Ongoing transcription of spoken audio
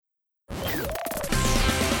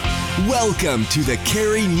Welcome to the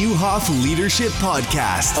Carey Nieuwhof Leadership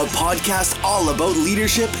Podcast, a podcast all about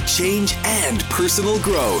leadership, change, and personal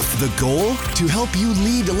growth. The goal? To help you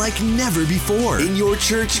lead like never before in your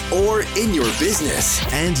church or in your business.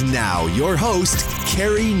 And now, your host,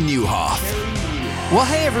 Carey Nieuwhof. Well,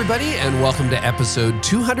 hey, everybody, and welcome to episode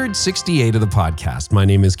 268 of the podcast. My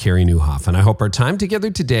name is Carey Nieuwhof, and I hope our time together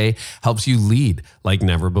today helps you lead like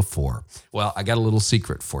never before. Well, I got a little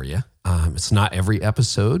secret for you. It's not every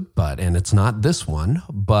episode, and it's not this one,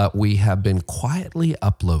 but we have been quietly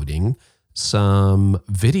uploading some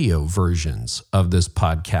video versions of this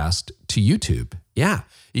podcast to YouTube. Yeah,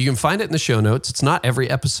 you can find it in the show notes. It's not every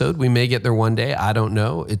episode. We may get there one day. I don't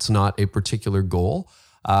know. It's not a particular goal.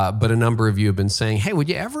 But a number of you have been saying, hey, would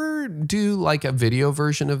you ever do like a video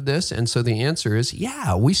version of this? And so the answer is,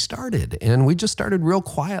 yeah, we started, and we just started real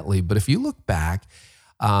quietly. But if you look back,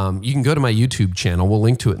 you can go to my YouTube channel. We'll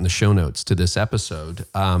link to it in the show notes to this episode.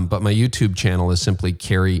 But my YouTube channel is simply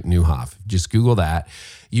Carey Nieuwhof. Just Google that.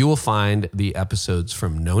 You will find the episodes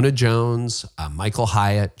from Nona Jones, Michael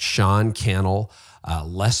Hyatt, Sean Cannell,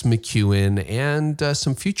 Les McEwen, and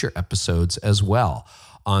some future episodes as well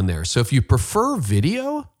on there. So if you prefer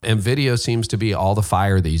video, and video seems to be all the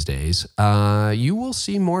fire these days, you will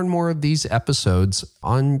see more and more of these episodes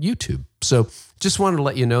on YouTube. So just wanted to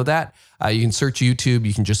let you know that. You can search YouTube.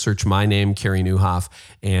 You can just search my name, Carey Nieuwhof,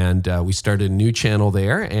 and we started a new channel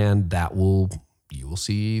there, and you will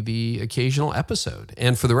see the occasional episode.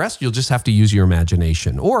 And for the rest, you'll just have to use your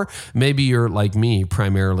imagination. Or maybe you're like me,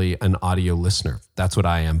 primarily an audio listener. That's what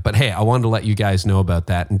I am. But hey, I wanted to let you guys know about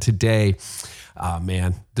that. And today,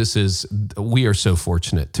 we are so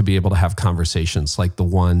fortunate to be able to have conversations like the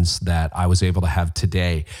ones that I was able to have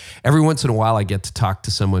today. Every once in a while, I get to talk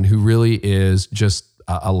to someone who really is just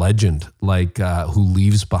a legend, who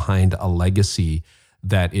leaves behind a legacy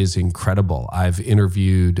that is incredible. I've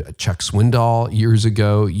interviewed Chuck Swindoll years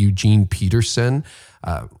ago, Eugene Peterson,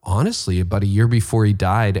 honestly, about a year before he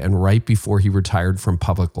died and right before he retired from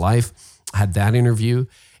public life, had that interview.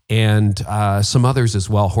 And some others as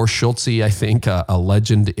well. Horst Schulze, I think, a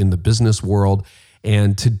legend in the business world.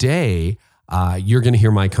 And today, you're going to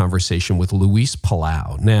hear my conversation with Luis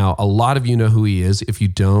Palau. Now, a lot of you know who he is. If you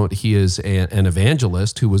don't, he is an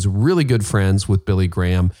evangelist who was really good friends with Billy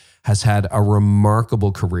Graham, has had a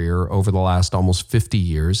remarkable career over the last almost 50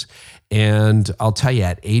 years. And I'll tell you,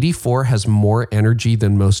 at 84, has more energy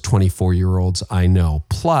than most 24-year-olds I know.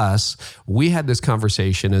 Plus, we had this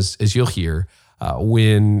conversation, as you'll hear,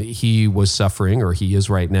 when he was suffering, or he is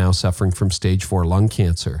right now suffering from stage 4 lung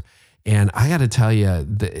cancer. And I got to tell you,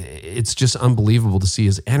 it's just unbelievable to see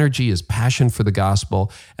his energy, his passion for the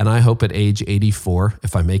gospel. And I hope at age 84,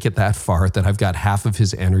 if I make it that far, that I've got half of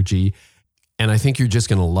his energy. And I think you're just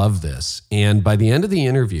going to love this. And by the end of the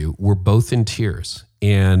interview, we're both in tears.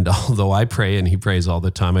 And although I pray and he prays all the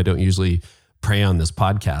time, I don't usually pray on this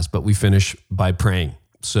podcast, but we finish by praying.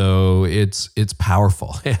 So it's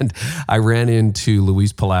powerful. And I ran into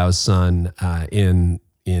Luis Palau's son in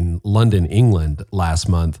London, England last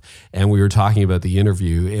month, and we were talking about the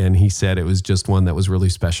interview, and he said it was just one that was really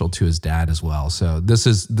special to his dad as well. So this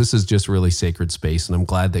is just really sacred space, and I'm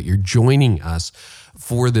glad that you're joining us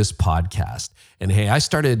for this podcast. And hey, I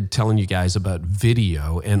started telling you guys about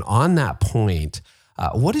video, and on that point,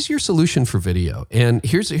 what is your solution for video? And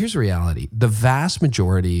here's the reality. The vast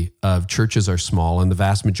majority of churches are small, and the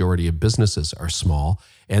vast majority of businesses are small.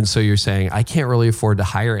 And so you're saying, I can't really afford to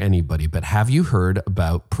hire anybody, but have you heard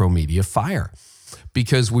about ProMedia Fire?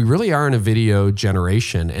 Because we really are in a video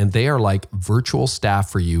generation, and they are like virtual staff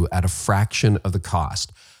for you at a fraction of the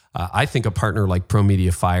cost. I think a partner like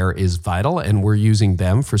ProMedia Fire is vital, and we're using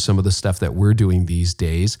them for some of the stuff that we're doing these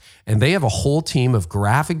days. And they have a whole team of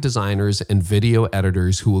graphic designers and video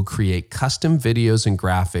editors who will create custom videos and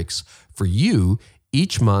graphics for you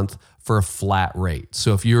each month for a flat rate.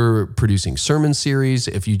 So if you're producing sermon series,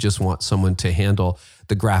 if you just want someone to handle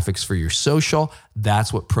the graphics for your social,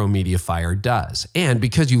 that's what ProMedia Fire does. And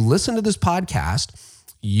because you listen to this podcast,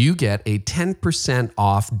 you get a 10%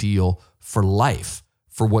 off deal for life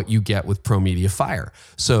for what you get with ProMedia Fire.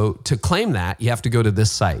 So to claim that, you have to go to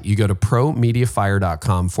this site. You go to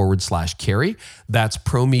promediafire.com/Carey. That's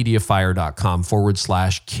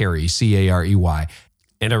promediafire.com/Carey, Carey.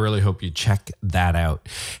 And I really hope you check that out.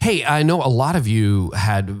 Hey, I know a lot of you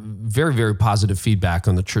had very, very positive feedback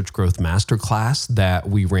on the Church Growth Masterclass that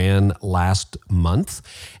we ran last month.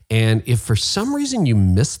 And if for some reason you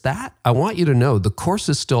missed that, I want you to know the course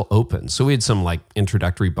is still open. So we had some like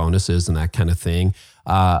introductory bonuses and that kind of thing.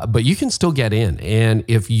 But you can still get in. And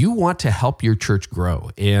if you want to help your church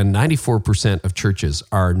grow, and 94% of churches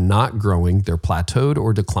are not growing, they're plateaued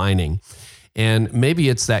or declining. And maybe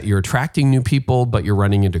it's that you're attracting new people, but you're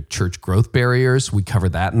running into church growth barriers. We cover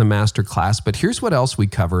that in the master class. But here's what else we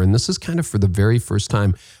cover. And this is kind of for the very first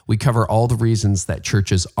time. We cover all the reasons that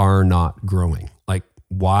churches are not growing. Like,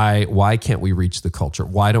 why can't we reach the culture?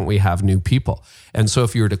 Why don't we have new people? And so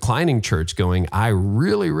if you're a declining church going, I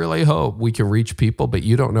really, really hope we can reach people, but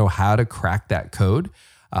you don't know how to crack that code.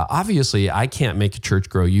 Obviously, I can't make a church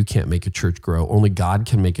grow. You can't make a church grow. Only God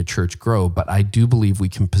can make a church grow. But I do believe we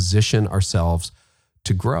can position ourselves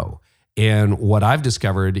to grow. And what I've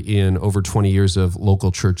discovered in over 20 years of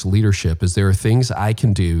local church leadership is there are things I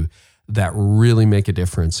can do that really make a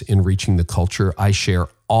difference in reaching the culture. I share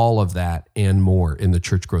all of that and more in the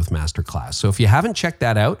Church Growth Masterclass. So if you haven't checked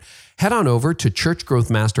that out, head on over to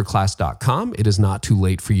churchgrowthmasterclass.com. It is not too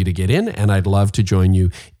late for you to get in, and I'd love to join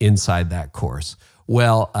you inside that course.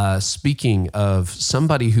 Well, speaking of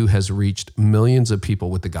somebody who has reached millions of people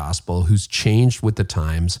with the gospel, who's changed with the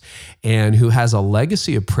times, and who has a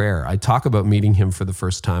legacy of prayer. I talk about meeting him for the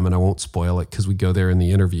first time, and I won't spoil it because we go there in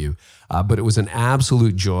the interview. But it was an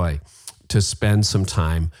absolute joy to spend some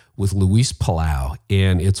time with Luis Palau,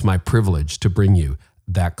 and it's my privilege to bring you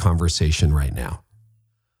that conversation right now.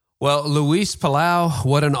 Well, Luis Palau,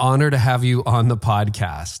 what an honor to have you on the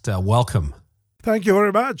podcast. Welcome. Thank you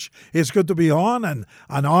very much. It's good to be on, and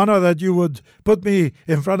an honor that you would put me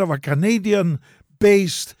in front of a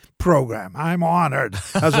Canadian-based program. I'm honored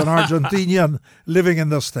as an Argentinian living in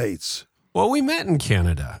the States. Well, we met in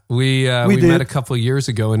Canada. We met a couple of years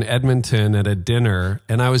ago in Edmonton at a dinner,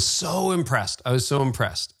 and I was so impressed. We're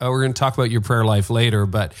going to talk about your prayer life later,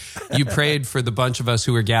 but you prayed for the bunch of us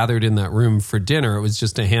who were gathered in that room for dinner. It was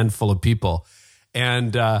just a handful of people.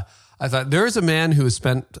 And I thought, there is a man who has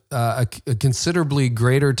spent a considerably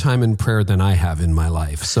greater time in prayer than I have in my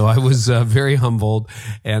life. So I was very humbled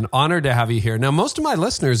and honored to have you here. Now, most of my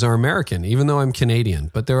listeners are American, even though I'm Canadian,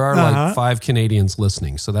 but there are like 5 Canadians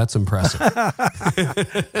listening. So that's impressive.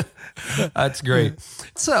 That's great.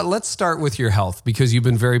 So let's start with your health, because you've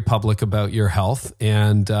been very public about your health.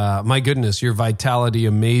 And my goodness, your vitality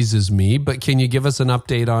amazes me. But can you give us an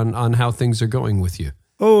update on how things are going with you?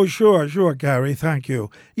 Oh, sure, Gary. Thank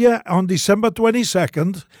you. Yeah, on December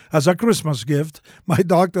 22nd, as a Christmas gift, my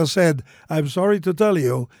doctor said, I'm sorry to tell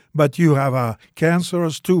you, but you have a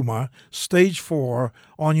cancerous tumor, stage 4,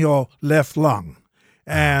 on your left lung.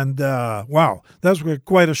 And wow, that's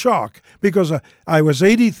quite a shock, because I was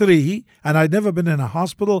 83 and I'd never been in a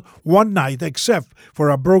hospital one night except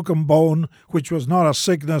for a broken bone, which was not a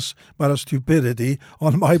sickness but a stupidity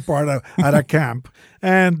on my part at a camp.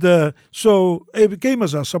 And so it came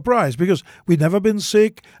as a surprise, because we'd never been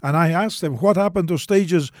sick. And I asked him, what happened to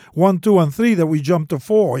stages 1, 2, and 3 that we jumped to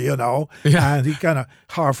 4, Yeah. And he kind of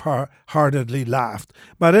half-heartedly laughed.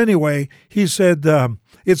 But anyway, he said,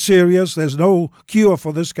 it's serious. There's no cure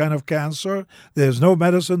for this kind of cancer. There's no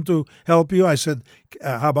medicine to help you. I said,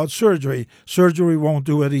 how about surgery? Surgery won't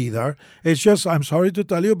do it either. It's just, I'm sorry to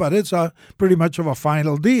tell you, but it's pretty much of a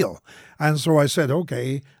final deal. And so I said,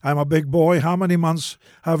 okay, I'm a big boy. How many months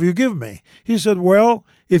have you given me? He said, well,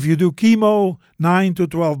 if you do chemo, 9 to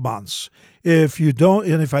 12 months. If you don't,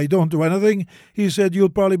 and if I don't do anything, he said, you'll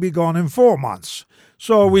probably be gone in 4 months.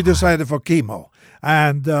 So we decided for chemo.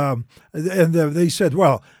 And they said,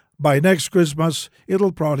 well, by next Christmas,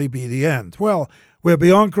 it'll probably be the end. Well, we're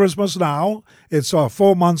beyond Christmas now. It's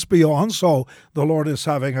 4 months beyond, so the Lord is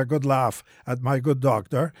having a good laugh at my good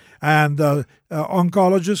doctor. And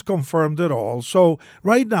oncologist confirmed it all. So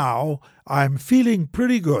right now, I'm feeling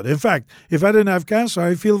pretty good. In fact, if I didn't have cancer,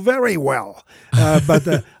 I feel very well.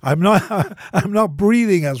 But I'm not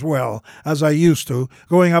breathing as well as I used to.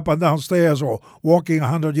 Going up and down stairs or walking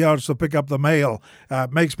 100 yards to pick up the mail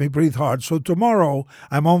makes me breathe hard. So tomorrow,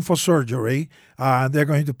 I'm on for surgery. They're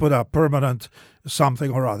going to put a permanent something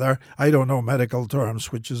or other. I don't know medical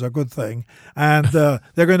terms, which is a good thing. And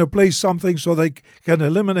they're going to place something so they can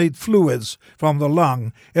eliminate fluids from the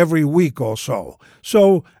lung every week or so.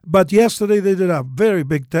 But yesterday they did a very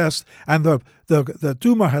big test, and the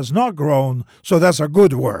tumor has not grown, so that's a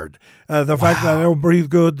good word. The fact that I don't breathe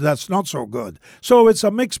good, that's not so good. So it's a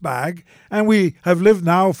mixed bag, and we have lived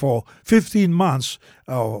now for 15 months,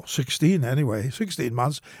 16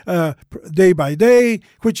 months, day by day,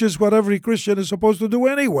 which is what every Christian is supposed to do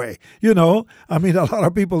anyway. I mean, a lot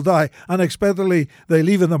of people die unexpectedly. They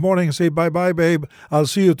leave in the morning and say, bye-bye, babe, I'll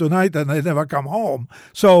see you tonight, and they never come home.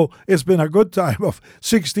 So it's been a good time of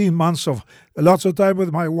 16 months of lots of time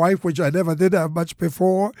with my wife, which I never did have much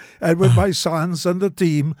before, and with my sons and the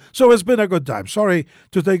team. So it's been a good time. Sorry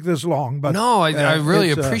to take this long, but no, I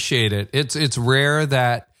really appreciate it. It's rare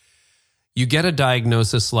that you get a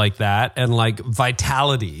diagnosis like that and like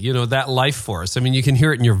vitality, that life force. I mean, you can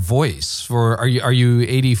hear it in your voice. Are you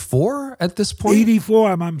 84 at this point?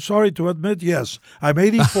 84, I'm sorry to admit, yes. I'm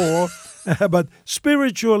 84. But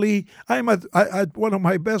spiritually, I'm at one of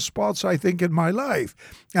my best spots, I think, in my life.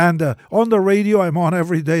 And on the radio, I'm on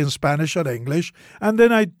every day in Spanish and English. And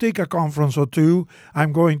then I take a conference or two.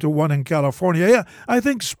 I'm going to one in California. Yeah, I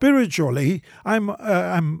think spiritually,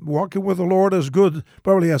 I'm walking with the Lord as good,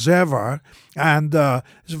 probably as ever. And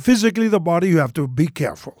physically, the body, you have to be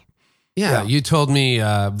careful. Yeah, you told me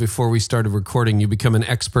before we started recording, you become an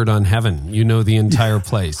expert on heaven. You know the entire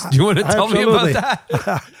place. Do you want to tell me about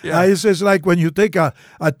that? It's like when you take a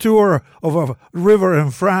tour of a river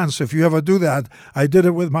in France, if you ever do that. I did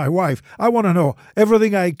it with my wife. I want to know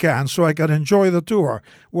everything I can so I can enjoy the tour.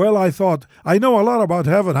 Well, I thought, I know a lot about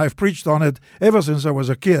heaven. I've preached on it ever since I was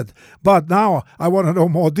a kid. But now I want to know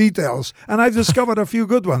more details. And I've discovered a few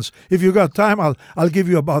good ones. If you got time, I'll give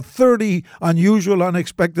you about 30 unusual,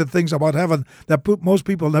 unexpected things about heaven that most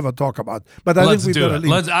people never talk about. But I think we better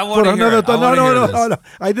leave. I want to hear it. No.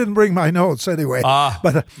 I didn't bring my notes anyway.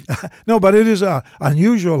 But but it is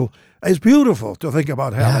unusual. It's beautiful to think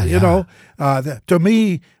about heaven. To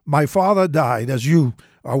me, my father died, as you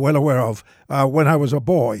are well aware of, when I was a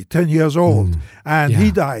boy, 10 years old. And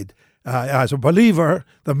he died. As a believer,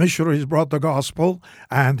 the missionaries brought the gospel,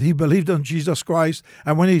 and he believed in Jesus Christ.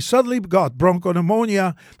 And when he suddenly got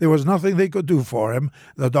bronchopneumonia, there was nothing they could do for him,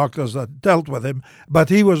 the doctors that dealt with him. But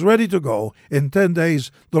he was ready to go. In 10 days,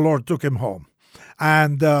 the Lord took him home.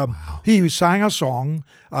 And he sang a song,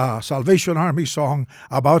 a Salvation Army song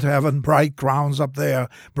about heaven, bright crowns up there,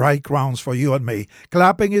 bright crowns for you and me,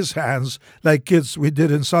 clapping his hands like kids we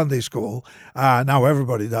did in Sunday school. Now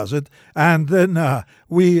everybody does it. And then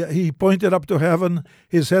he pointed up to heaven.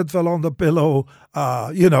 His head fell on the pillow,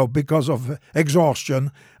 because of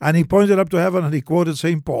exhaustion. And he pointed up to heaven and he quoted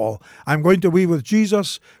St. Paul, I'm going to be with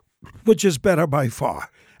Jesus, which is better by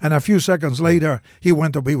far. And a few seconds later, he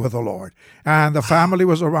went to be with the Lord. And the family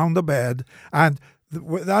was around the bed. And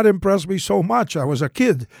that impressed me so much. I was a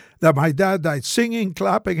kid that my dad died singing,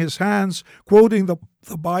 clapping his hands, quoting the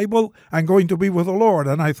Bible, and going to be with the Lord.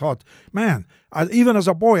 And I thought, man, even as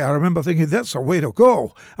a boy, I remember thinking, that's the way to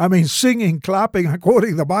go. I mean, singing, clapping, and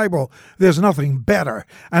quoting the Bible, there's nothing better.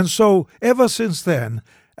 And so ever since then,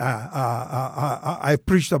 I've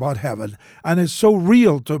preached about heaven, and it's so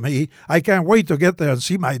real to me. I can't wait to get there and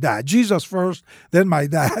see my dad. Jesus first, then my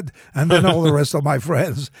dad, and then all the rest of my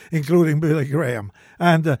friends, including Billy Graham.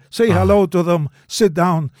 And say hello to them, sit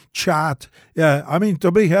down, chat.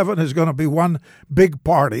 To me, heaven is going to be one big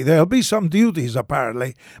party. There'll be some duties,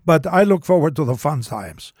 apparently, but I look forward to the fun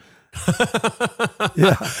times.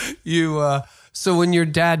 So when your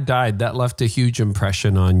dad died, that left a huge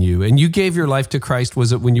impression on you. And you gave your life to Christ,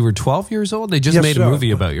 was it when you were 12 years old? They just made a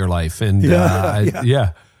movie about your life. And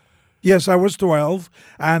Yes, I was 12,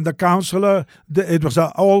 and the counselor, it was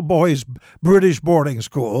an all-boys British boarding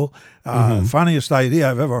school. Funniest idea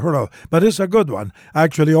I've ever heard of, but it's a good one.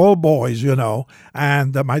 Actually, all boys,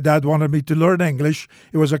 and my dad wanted me to learn English.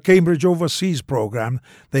 It was a Cambridge Overseas program,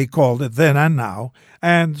 they called it then and now.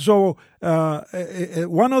 And so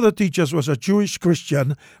one of the teachers was a Jewish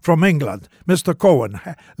Christian from England, Mr. Cohen,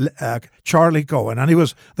 Charlie Cohen, and he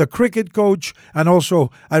was the cricket coach and also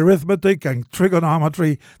arithmetic and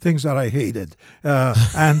trigonometry, things that I hated.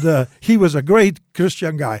 And he was a great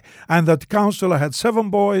Christian guy. And the counselor had 7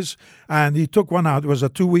 boys, and he took one out. It was a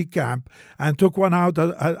 2-week camp, and took one out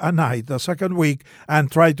a night, the second week,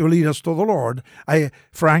 and tried to lead us to the Lord.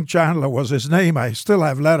 Frank Chandler was his name. I still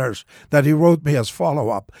have letters that he wrote me as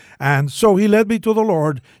follow-up. And so he led me to the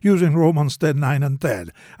Lord using Romans 10:9 and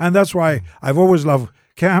 10. And that's why I've always loved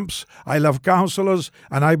camps. I love counselors,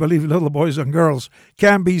 and I believe little boys and girls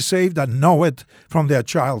can be saved and know it from their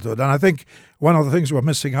childhood. And I think one of the things we're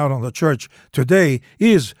missing out on the church today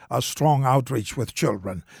is a strong outreach with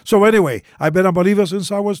children. So anyway, I've been a believer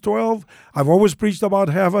since I was 12. I've always preached about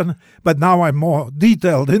heaven, but now I'm more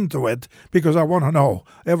detailed into it because I want to know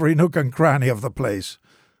every nook and cranny of the place.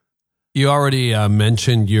 You already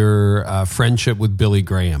mentioned your friendship with Billy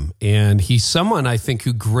Graham, and he's someone I think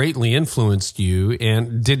who greatly influenced you.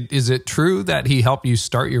 And is it true that he helped you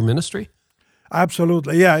start your ministry?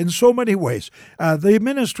 Absolutely, yeah, in so many ways. The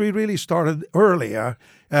ministry really started earlier.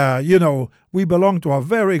 We belong to a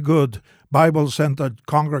very good Bible-centered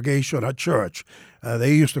congregation at church.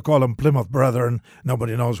 They used to call them Plymouth Brethren.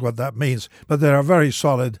 Nobody knows what that means, but they're a very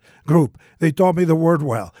solid group. They taught me the word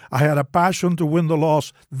well. I had a passion to win the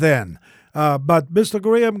lost then. But Mr.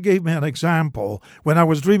 Graham gave me an example when I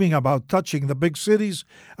was dreaming about touching the big cities,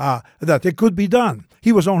 that it could be done.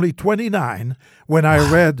 He was only 29 when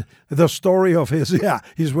I read the story of his,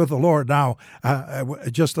 he's with the Lord now,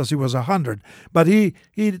 just as he was 100. But he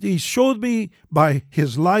showed me by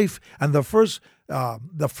his life, and the first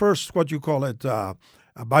what you call it,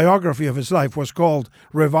 a biography of his life was called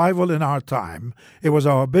Revival in Our Time. It was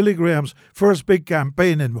our Billy Graham's first big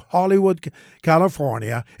campaign in Hollywood,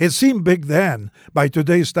 California. It seemed big then. By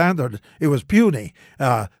today's standard, it was puny.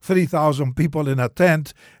 3,000 people in a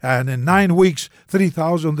tent, and in 9 weeks,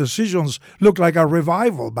 3,000 decisions looked like a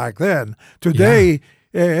revival back then. Today,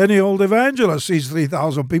 any old evangelist sees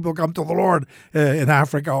 3,000 people come to the Lord in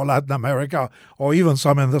Africa or Latin America, or even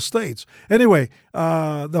some in the States. Anyway,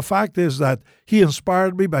 the fact is that he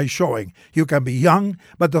inspired me by showing you can be young.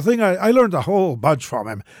 But the thing, I learned a whole bunch from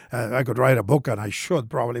him. I could write a book, and I should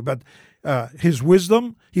probably, but his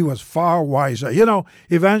wisdom, he was far wiser. You know,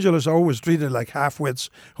 evangelists are always treated like half-wits.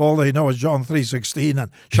 All they know is John 3:16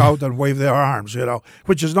 and shout and wave their arms,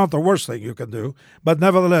 which is not the worst thing you can do. But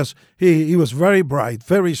nevertheless, he was very bright,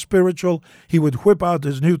 very spiritual. He would whip out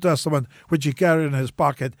his New Testament, which he carried in his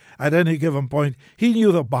pocket at any given point. He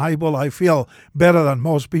knew the Bible, I feel, better than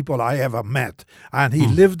most people I ever met. And he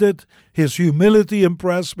lived it. His humility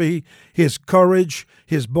impressed me, his courage,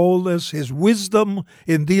 his boldness, his wisdom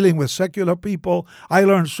in dealing with secular people. I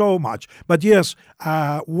learned so much. But yes,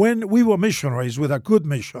 when we were missionaries with a good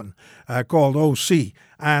mission called OC,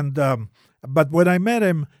 but when I met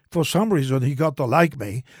him, for some reason, he got to like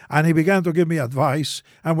me, and he began to give me advice,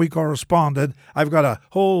 and we corresponded. I've got a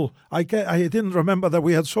whole, I didn't remember that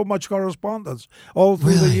we had so much correspondence all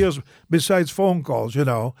through the years, besides phone calls,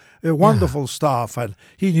 wonderful stuff. And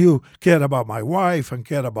he cared about my wife and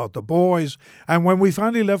cared about the boys. And when we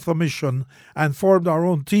finally left the mission and formed our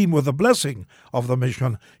own team with the blessing of the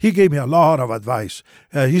mission, he gave me a lot of advice.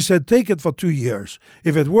 He said, take it for 2 years.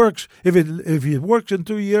 If it works, if it works in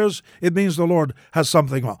 2 years, it means the Lord has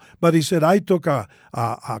something on. But he said, I took a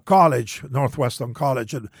college, Northwestern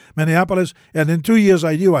College in Minneapolis, and in 2 years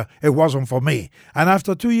I knew it wasn't for me. And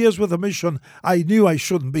after 2 years with a mission, I knew I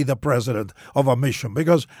shouldn't be the president of a mission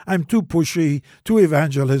because I'm too pushy, too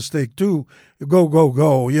evangelistic, too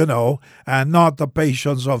go, and not the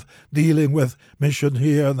patience of dealing with mission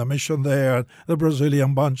here and the mission there, and the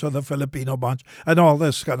Brazilian bunch and the Filipino bunch, and all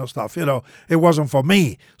this kind of stuff. It wasn't for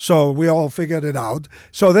me. So we all figured it out.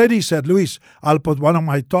 So then he said, Luis, I'll put one of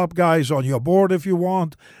my top guys on your board if you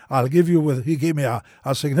want. I'll give you he gave me a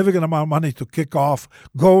significant amount of money to kick off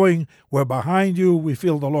going. We're behind you. We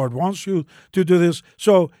feel the Lord wants you to do this.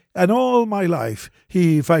 So, and all my life,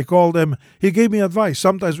 if I called him, he gave me advice,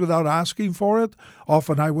 sometimes without asking for it.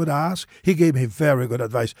 Often I would ask. He gave me very good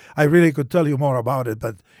advice. I really could tell you more about it,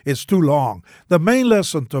 but it's too long. The main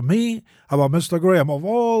lesson to me about Mr. Graham, of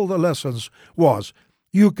all the lessons, was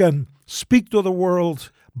you can speak to the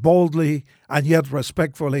world boldly and yet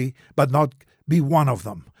respectfully, but not be one of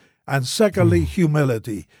them. And secondly,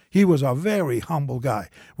 humility. He was a very humble guy.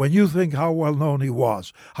 When you think how well known he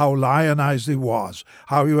was, how lionized he was,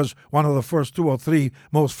 how he was one of the first 2 or 3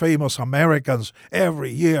 most famous Americans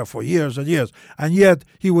every year for years and years, and yet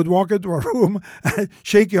he would walk into a room and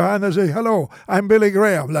shake your hand and say, hello, I'm Billy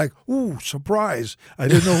Graham. Like, ooh, surprise. I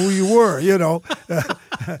didn't know who you were,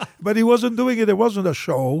 But he wasn't doing it. It wasn't a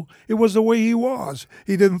show. It was the way he was.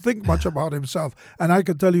 He didn't think much about himself. And I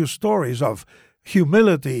could tell you stories of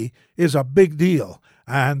humility is a big deal.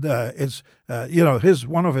 And it's,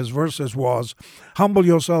 one of his verses was, humble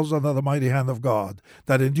yourselves under the mighty hand of God,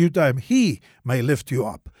 that in due time he may lift you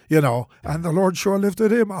up, and the Lord sure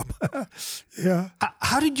lifted him up. Yeah.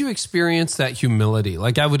 How did you experience that humility?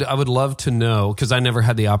 Like, I would love to know, because I never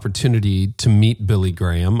had the opportunity to meet Billy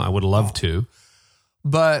Graham. I would love to.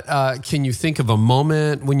 But can you think of a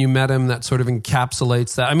moment when you met him that sort of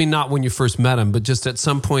encapsulates that? I mean, not when you first met him, but just at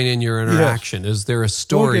some point in your interaction. Yes. Is there a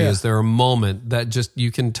story? Oh, yeah. Is there a moment that just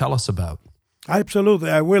you can tell us about? Absolutely,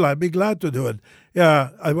 I will. I'd be glad to do it. Yeah,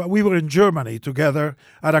 we were in Germany together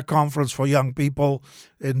at a conference for young people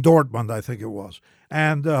in Dortmund, I think it was.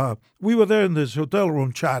 And we were there in this hotel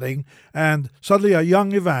room chatting, and suddenly a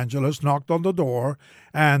young evangelist knocked on the door,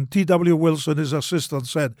 and T.W. Wilson, his assistant,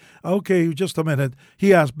 said, okay, just a minute.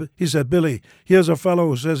 He said, Billy, here's a fellow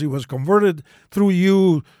who says he was converted through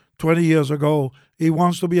you 20 years ago. He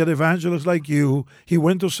wants to be an evangelist like you. He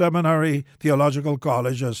went to seminary, theological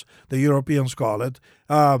college, as the Europeans call it.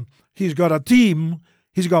 He's got a team.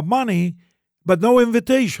 He's got money, but no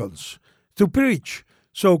invitations to preach.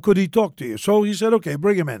 So could he talk to you? So he said, okay,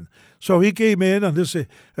 bring him in. So he came in, and this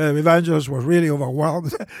evangelist was really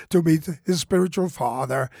overwhelmed to meet his spiritual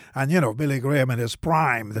father. And, Billy Graham in his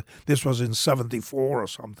prime. This was in 74 or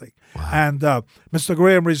something. Wow. And Mr.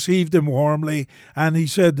 Graham received him warmly, and he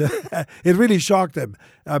said, it really shocked him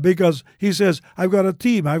because he says, I've got a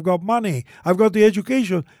team, I've got money, I've got the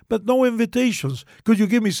education, but no invitations. Could you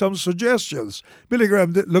give me some suggestions? Billy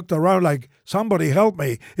Graham looked around like, somebody help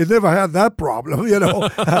me. He never had that problem,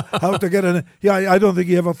 how to get an... Yeah, I don't think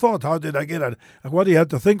he ever thought, how did I get it? What he had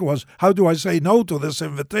to think was, how do I say no to this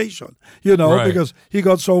invitation? Right. Because he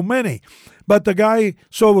got so many. But the guy,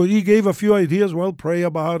 so he gave a few ideas, well, pray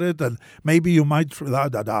about it, and maybe you might...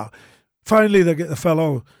 Finally, the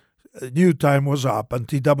fellow knew time was up, and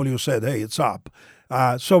TW said, hey, it's up.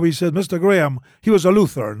 So he said, Mr. Graham, he was a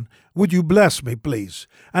Lutheran, would you bless me, please?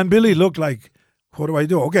 And Billy looked like, what do I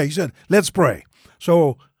do? Okay, he said, let's pray.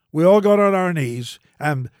 So we all got on our knees,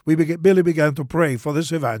 and Billy began to pray for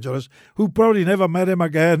this evangelist, who probably never met him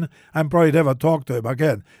again and probably never talked to him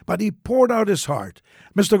again. But he poured out his heart.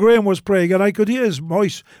 Mr. Graham was praying, and I could hear his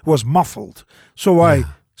voice was muffled. So I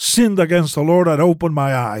sinned against the Lord and opened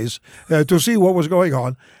my eyes to see what was going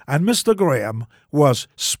on. And Mr. Graham was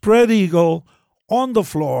spread eagle on the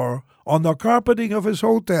floor, on the carpeting of his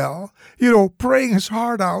hotel, praying his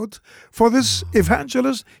heart out for this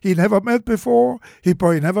evangelist he never met before. He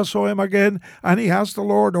probably never saw him again. And he asked the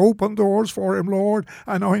Lord, open doors for him, Lord,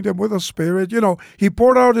 anoint him with the Spirit. He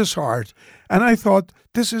poured out his heart. And I thought,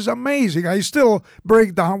 this is amazing. I still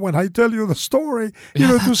break down when I tell you the story,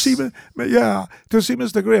 to see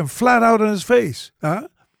Mr. Graham flat out on his face. Huh?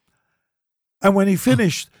 And when he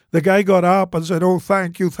finished, the guy got up and said, oh,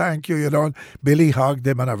 thank you, and Billy hugged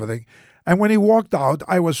him and everything. And when he walked out,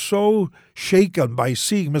 I was so shaken by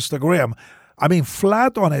seeing Mr. Graham,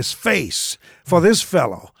 flat on his face for this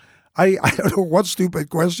fellow. I don't know what stupid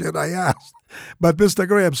question I asked, but Mr.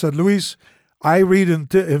 Graham said, Luis, I read in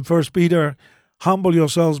 1 Peter, humble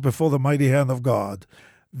yourselves before the mighty hand of God,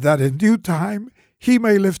 that in due time he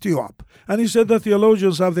may lift you up. And he said that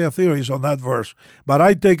theologians have their theories on that verse, but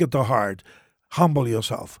I take it to heart. Humble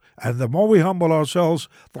yourself. And the more we humble ourselves,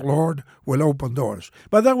 the Lord will open doors.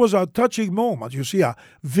 But that was a touching moment. You see, a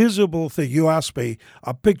visible thing. You asked me,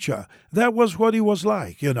 a picture. That was what he was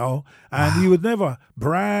like, And he would never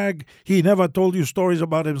brag. He never told you stories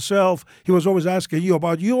about himself. He was always asking you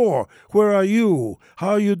about where are you?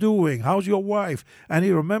 How are you doing? How's your wife? And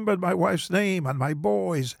he remembered my wife's name and my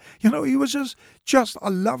boys. He was just a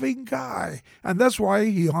loving guy. And that's why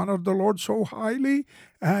he honored the Lord so highly.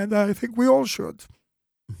 And I think we all should.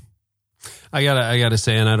 I gotta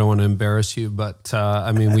say, and I don't want to embarrass you, but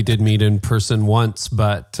we did meet in person once,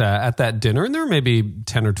 but at that dinner, and there were maybe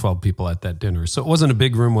 10 or 12 people at that dinner. So it wasn't a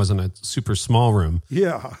big room, wasn't a super small room.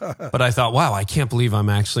 Yeah. But I thought, wow, I can't believe I'm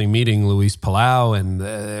actually meeting Luis Palau, and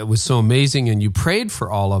it was so amazing. And you prayed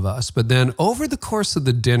for all of us. But then over the course of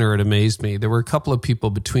the dinner, it amazed me. There were a couple of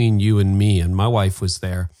people between you and me, and my wife was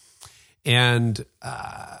there. And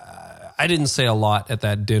I didn't say a lot at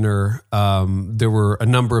that dinner. There were a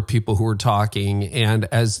number of people who were talking. And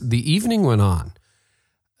as the evening went on,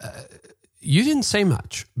 you didn't say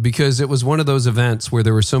much because it was one of those events where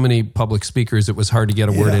there were so many public speakers, it was hard to get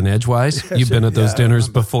a word in edgewise. You've been at those dinners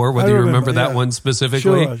before, whether you remember that one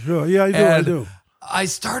specifically. Sure. Yeah, I do. I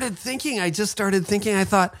just started thinking, I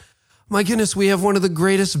thought, my goodness, we have one of the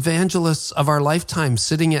greatest evangelists of our lifetime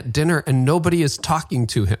sitting at dinner and nobody is talking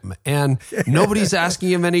to him and nobody's asking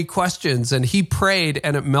him any questions. And he prayed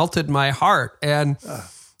and it melted my heart. And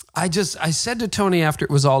I said to Tony after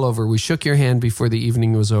it was all over, we shook your hand before the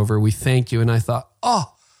evening was over. We thank you. And I thought,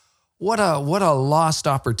 oh, what a lost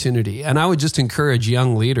opportunity. And I would just encourage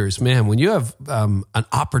young leaders, man, when you have an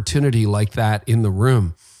opportunity like that in the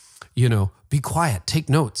room, be quiet, take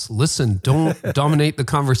notes, listen, don't dominate the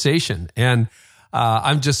conversation. And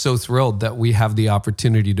I'm just so thrilled that we have the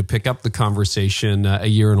opportunity to pick up the conversation a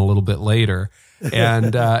year and a little bit later.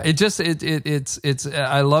 And it's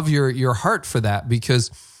I love your heart for that,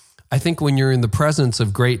 because I think when you're in the presence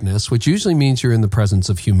of greatness, which usually means you're in the presence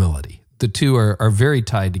of humility, the two are very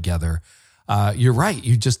tied together. You're right.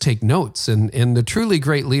 You just take notes, and the truly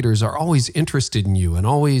great leaders are always interested in you and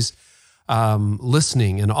always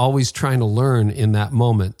listening and always trying to learn in that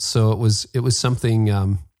moment. So it was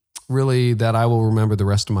something really that I will remember the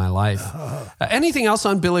rest of my life. Anything else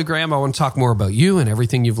on Billy Graham? I want to talk more about you and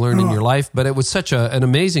everything you've learned in your life, but it was such an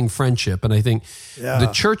amazing friendship. And I think the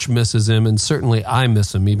church misses him, and certainly I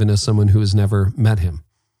miss him, even as someone who has never met him.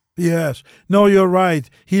 Yes. No, you're right.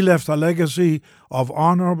 He left a legacy of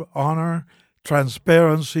honor,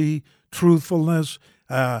 transparency, truthfulness,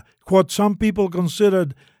 what some people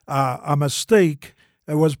considered a mistake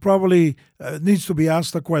was probably needs to be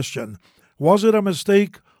asked the question: was it a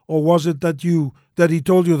mistake, or was it that he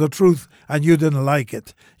told you the truth and you didn't like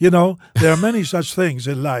it? There are many such things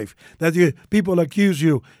in life that people accuse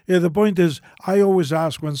you. The point is, I always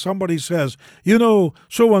ask when somebody says,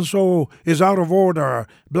 so-and-so is out of order,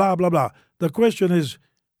 blah, blah, blah. The question is,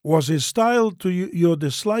 was his style to your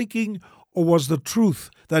disliking, or was the truth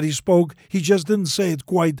that he spoke, he just didn't say it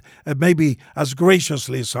quite maybe as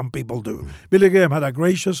graciously as some people do? Billy Graham had a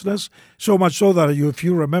graciousness, so much so that if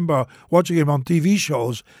you remember watching him on TV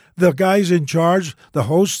shows, the guys in charge, the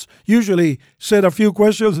hosts, usually said a few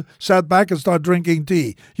questions, sat back and started drinking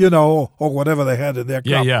tea, or whatever they had in their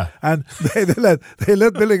cup. Yeah. And they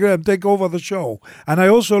let Billy Graham take over the show. And I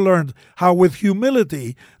also learned how with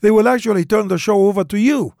humility, they will actually turn the show over to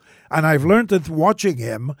you. And I've learned it watching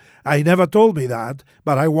him. He never told me that,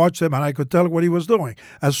 but I watched him and I could tell what he was doing.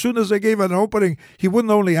 As soon as they gave an opening, he wouldn't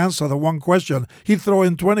only answer the one question, he'd throw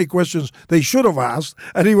in 20 questions they should have asked,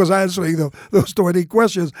 and he was answering those 20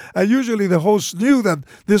 questions. And usually the host knew that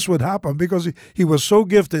this would happen because he was so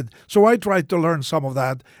gifted. So I tried to learn some of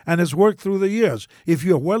that, and it's worked through the years. If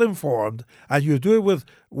you're well informed and you do it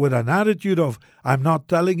with an attitude of, I'm not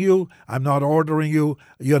telling you, I'm not ordering you,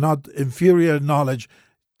 you're not inferior in knowledge,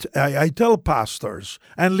 I tell pastors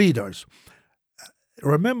and leaders,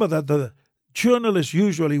 remember that the journalists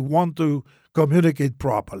usually want to communicate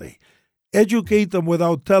properly. Educate them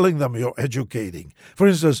without telling them you're educating. For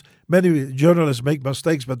instance, many journalists make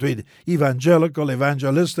mistakes between evangelical,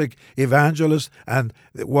 evangelistic, evangelist, and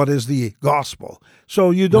what is the gospel. So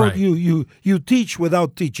you don't you teach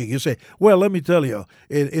without teaching. You say, well, let me tell you,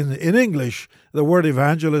 in English, the word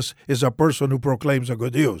evangelist is a person who proclaims the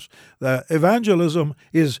good news. The evangelism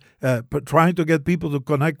is trying to get people to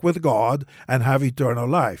connect with God and have eternal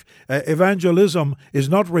life. Evangelism is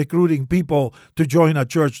not recruiting people to join a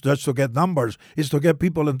church just to get numbers. It's to get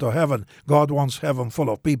people into heaven. God wants heaven full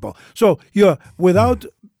of people. So you're without,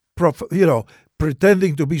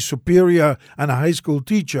 pretending to be superior and a high school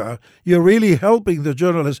teacher, you're really helping the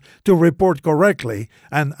journalist to report correctly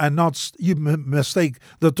and not mistake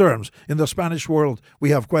the terms. In the Spanish world, we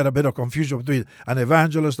have quite a bit of confusion between an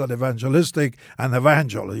evangelist, an evangelistic, and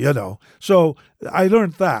evangel, So I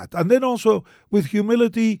learned that. And then also with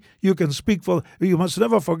humility, you can speak you must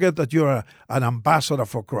never forget that you're an ambassador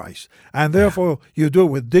for Christ. And therefore, you do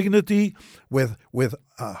it with dignity, with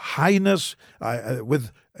highness,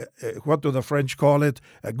 with what do the French call it?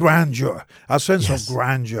 Grandeur, a sense of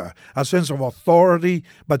grandeur, a sense of authority,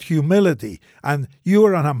 but humility. And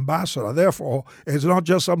you're an ambassador. Therefore, it's not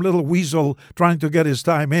just some little weasel trying to get his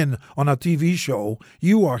time in on a TV show.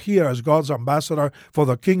 You are here as God's ambassador for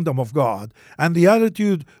the kingdom of God. And the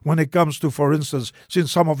attitude when it comes to, for instance,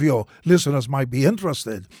 since some of your listeners might be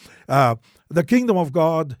interested, the kingdom of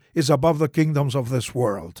God is above the kingdoms of this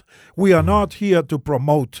world. We are not here to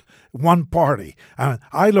promote one party.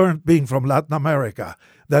 I learned, being from Latin America,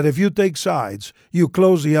 that if you take sides, you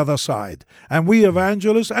close the other side. And we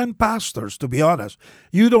evangelists and pastors, to be honest,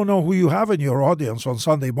 you don't know who you have in your audience on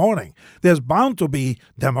Sunday morning. There's bound to be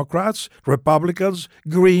Democrats, Republicans,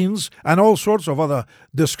 Greens, and all sorts of other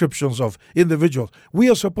descriptions of individuals. We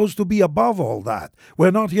are supposed to be above all that.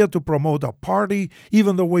 We're not here to promote a party,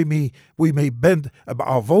 even though we may bend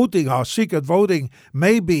our voting, our secret voting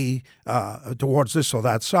may be towards this or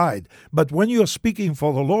that side. But when you're speaking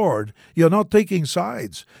for the Lord, you're not taking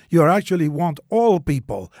sides. You actually want all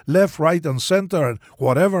people, left, right, and center, and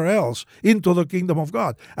whatever else, into the kingdom of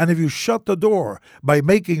God. And if you shut the door by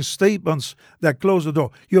making statements that close the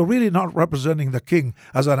door, you're really not representing the king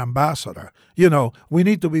as an ambassador. We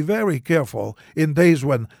need to be very careful in days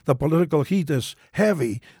when the political heat is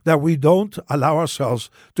heavy that we don't allow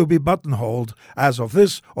ourselves to be buttonholed as of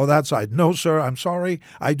this or that side. No, sir, I'm sorry.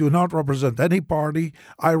 I do not represent any party.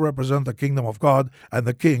 I represent the kingdom of God and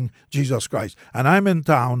the King, Jesus Christ. And I'm in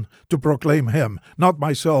town to proclaim him, not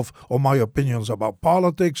myself or my opinions about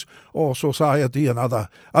politics or society and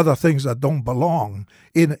other things that don't belong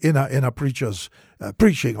in a preacher's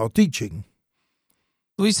preaching or teaching.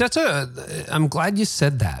 Luis, I'm glad you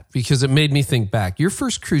said that, because it made me think back. Your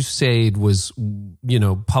first crusade was,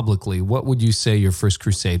 publicly, what would you say your first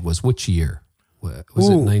crusade was? Which year? Was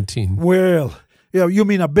it 19? Well, you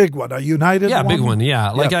mean a big one, a united one? Yeah, a big one,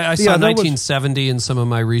 yeah. I saw 1970 in some of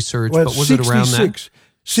my research, but was it around that?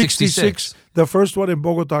 66, the first one in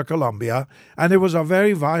Bogota, Colombia, and it was a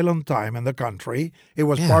very violent time in the country. It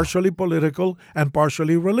was partially political and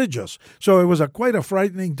partially religious. So it was quite a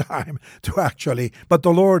frightening time but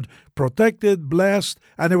the Lord protected, blessed,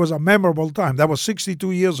 and it was a memorable time. That was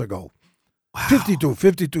 62 years ago. Wow.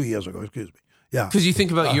 52 years ago, excuse me. Yeah. Because you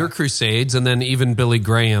think about your crusades, and then even Billy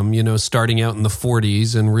Graham, starting out in the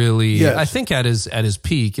 40s and really, Yes. I think at his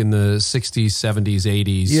peak in the 60s, 70s,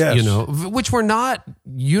 80s, Yes. which were not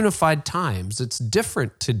unified times. It's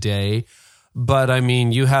different today. But I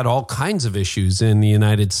mean, you had all kinds of issues in the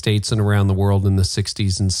United States and around the world in the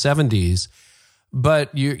 60s and 70s. But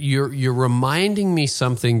you're reminding me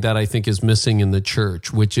something that I think is missing in the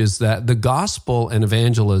church, which is that the gospel and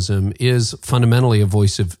evangelism is fundamentally a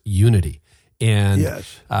voice of unity. And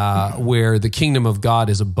where the kingdom of God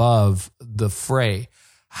is above the fray.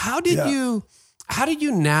 How did you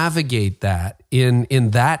navigate that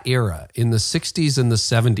in that era, in the 60s and the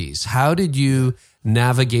 70s? How did you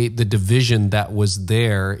navigate the division that was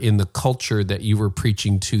there in the culture that you were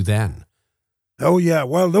preaching to then? Oh, yeah.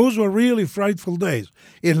 Well, those were really frightful days.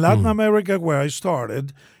 In Latin America, where I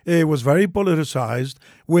started, it was very politicized,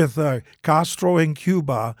 with Castro in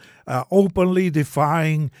Cuba openly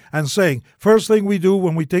defying and saying, first thing we do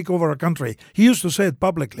when we take over a country, he used to say it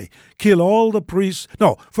publicly, kill all the priests.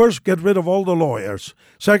 No, first get rid of all the lawyers.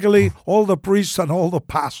 Secondly, all the priests and all the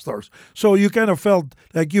pastors. So you kind of felt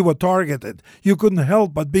like you were targeted. You couldn't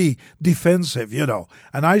help but be defensive,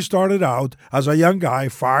 And I started out as a young guy,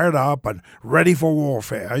 fired up and ready for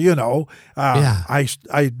warfare,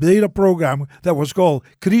 I made a program that was called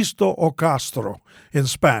Cristo o Castro in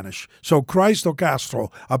Spanish. So Christ o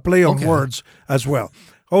Castro, a play on words as well.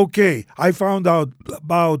 Okay, I found out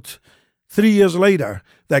about 3 years later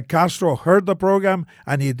that Castro heard the program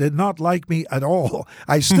and he did not like me at all.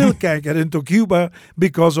 I still can't get into Cuba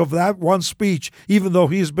because of that one speech, even though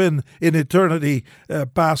he's been in eternity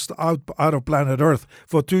passed out of planet Earth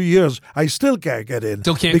for 2 years. I still can't get in.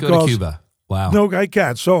 Still can't go to Cuba. Wow. No, I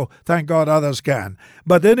can't. So thank God others can.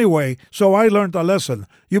 But anyway, so I learned a lesson.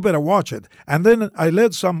 You better watch it. And then I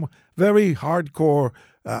led some very hardcore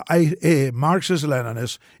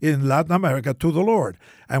Marxist-Leninists in Latin America to the Lord.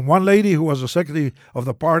 And one lady who was the secretary of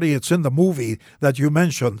the party, it's in the movie that you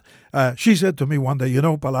mentioned, she said to me one day,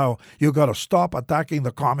 Palau, you got to stop attacking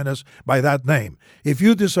the communists by that name. If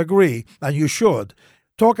you disagree, and you should,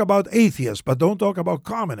 talk about atheists, but don't talk about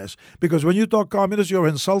communists, because when you talk communists, you're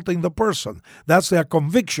insulting the person. That's their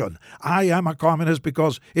conviction. I am a communist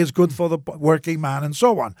because it's good for the working man and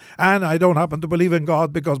so on. And I don't happen to believe in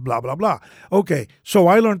God because blah, blah, blah. Okay, so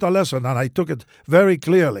I learned a lesson and I took it very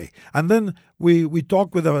clearly. And then we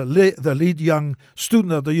talked with the lead young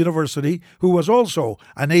student at the university who was also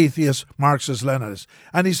an atheist Marxist-Leninist.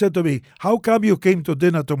 And he said to me, how come you came to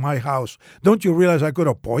dinner to my house? Don't you realize I could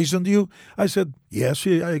have poisoned you? I said, yes,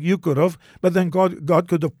 you could have, but then God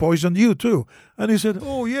could have poisoned you too. And he said,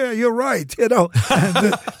 oh, yeah, you're right,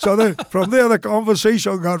 And so then from there, the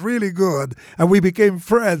conversation got really good, and we became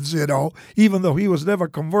friends, even though he was never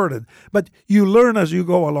converted. But you learn as you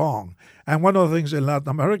go along. And one of the things in Latin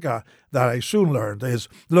America that I soon learned is,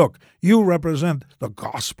 look, you represent the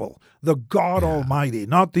gospel, the God Almighty,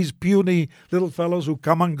 not these puny little fellows who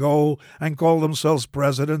come and go and call themselves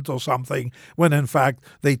president or something, when in fact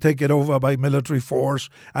they take it over by military force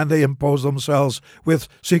and they impose themselves with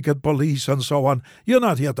secret police and so on. You're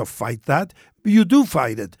not here to fight that. You do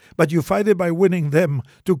fight it, but you fight it by winning them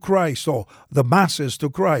to Christ, or the masses to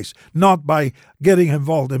Christ, not by getting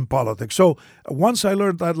involved in politics. So once I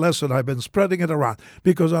learned that lesson, I've been spreading it around,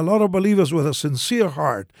 because a lot of believers with a sincere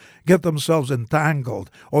heart get themselves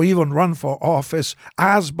entangled or even run for office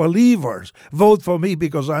as believers. Vote for me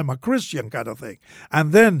because I'm a Christian kind of thing.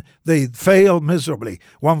 And then they fail miserably.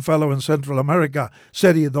 One fellow in Central America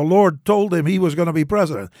said the Lord told him he was going to be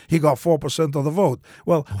president. He got 4% of the vote.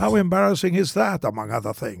 Well, how embarrassing is that, among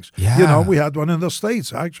other things? Yeah. We had one in the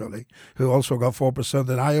States, actually, who also got 4%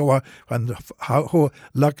 in Iowa, and who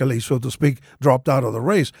luckily, so to speak, dropped out of the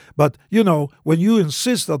race. But, when you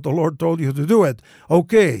insist that the Lord told you to do it,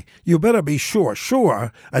 okay, you better be sure,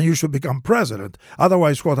 and you should become president.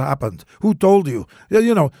 Otherwise, what happened? Who told you?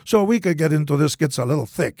 So we could get into this, gets a little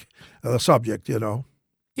thick, the subject,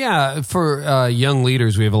 Yeah, for young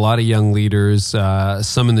leaders, we have a lot of young leaders,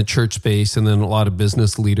 some in the church space, and then a lot of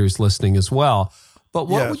business leaders listening as well. But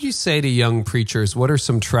what would you say to young preachers? What are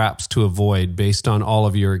some traps to avoid based on all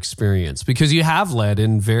of your experience? Because you have led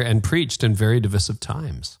and preached in very divisive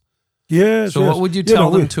times. Yes. So what would you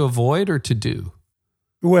tell them to avoid or to do?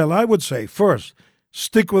 Well, I would say, first,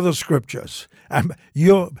 stick with the scriptures. And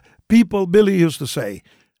Billy used to say,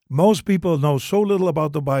 most people know so little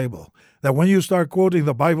about the Bible that when you start quoting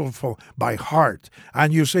the Bible by heart,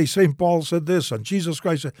 and you say St. Paul said this and Jesus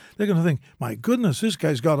Christ said, they're going to think, my goodness, this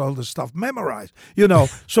guy's got all this stuff memorized.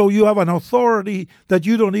 So you have an authority that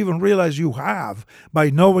you don't even realize you have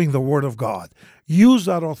by knowing the Word of God. use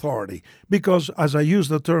that authority because, as I used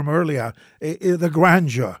the term earlier, the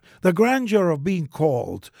grandeur of being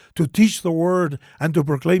called to teach the word and to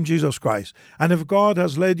proclaim Jesus Christ. And if God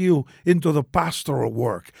has led you into the pastoral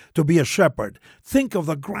work to be a shepherd, think of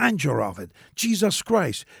the grandeur of it. Jesus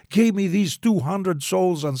Christ gave me these 200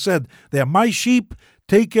 souls and said, they're my sheep,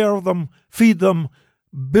 take care of them, feed them,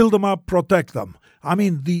 build them up, protect them. I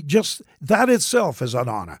mean, just that itself is an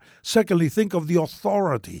honor. Secondly, think of the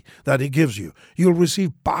authority that he gives you. You'll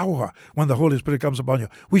receive power when the Holy Spirit comes upon you.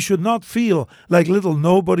 We should not feel like little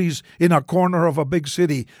nobodies in a corner of a big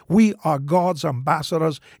city. We are God's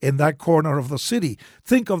ambassadors in that corner of the city.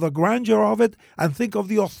 Think of the grandeur of it and think of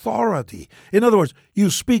the authority. In other words,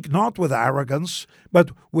 you speak not with arrogance,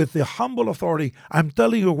 but with the humble authority. I'm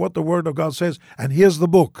telling you what the Word of God says, and here's the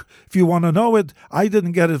book. If you want to know it, I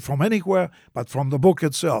didn't get it from anywhere, but from the book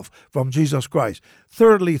itself, from Jesus Christ.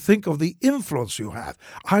 Thirdly, think of the influence you have.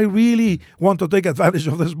 I really want to take advantage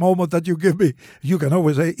of this moment that you give me. You can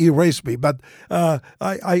always erase me, but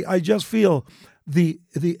I just feel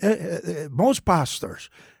most pastors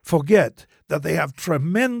forget that they have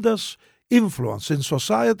tremendous influence in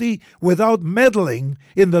society without meddling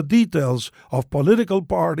in the details of political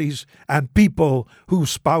parties and people who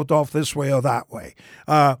spout off this way or that way.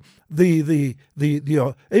 The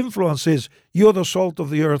influence is you're the salt of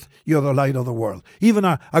the earth, you're the light of the world. Even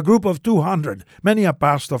a group of 200, many a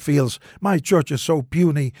pastor feels, my church is so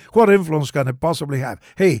puny, what influence can it possibly have?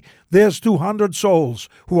 Hey, there's 200 souls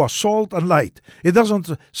who are salt and light. It doesn't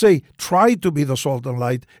say try to be the salt and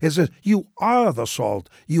light. It says you are the salt,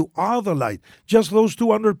 you are the light. Just those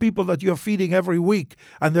 200 people that you're feeding every week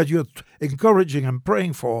and that you're encouraging and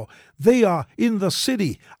praying for, they are in the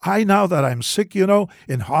city. Now that I'm sick,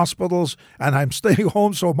 in hospitals, and I'm staying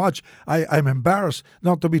home so much, I'm embarrassed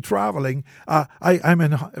not to be traveling. I'm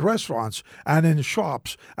in restaurants and in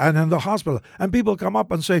shops and in the hospital. And people come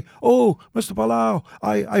up and say, oh, Mr. Palau,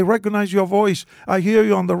 I recognize your voice. I hear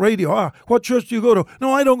you on the radio. What church do you go to?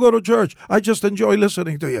 No, I don't go to church. I just enjoy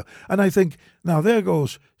listening to you. And I think, now there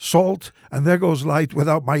goes salt and there goes light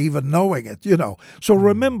without my even knowing it, So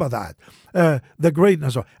remember that, the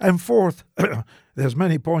greatness of. And fourth, there's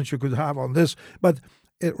many points you could have on this, but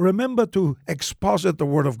remember to exposit the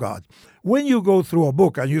Word of God. When you go through a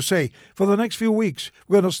book and you say, for the next few weeks,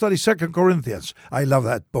 we're going to study 2 Corinthians. I love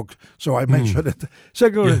that book, so I mentioned it.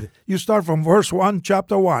 2 Corinthians. You start from verse 1,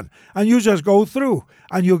 chapter 1, and you just go through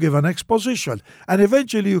and you give an exposition. And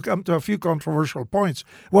eventually you come to a few controversial points.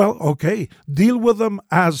 Well, okay, deal with them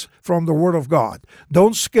as from the Word of God.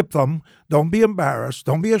 Don't skip them. Don't be embarrassed.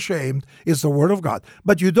 Don't be ashamed. It's the Word of God.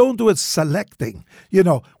 But you don't do it selecting.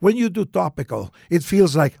 When you do topical, it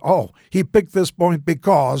feels like, oh, he picked this point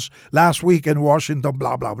because last week in Washington,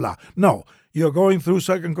 blah, blah, blah. No, you're going through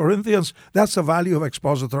 2 Corinthians. That's the value of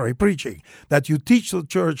expository preaching, that you teach the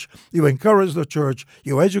church, you encourage the church,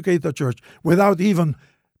 you educate the church without even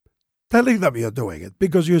telling them you're doing it,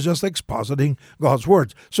 because you're just expositing God's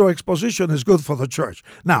words. So exposition is good for the church.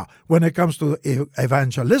 Now, when it comes to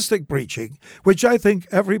evangelistic preaching, which I think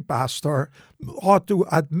every pastor ought to,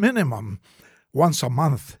 at minimum, once a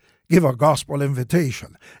month, give a gospel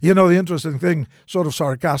invitation. The interesting thing, sort of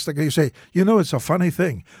sarcastically, you say, it's a funny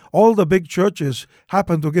thing. All the big churches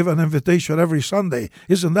happen to give an invitation every Sunday.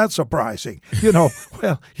 Isn't that surprising?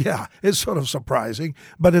 Well, yeah, it's sort of surprising,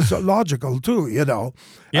 but it's logical too,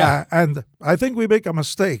 Yeah. And I think we make a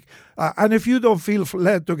mistake. And if you don't feel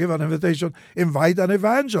led to give an invitation, invite an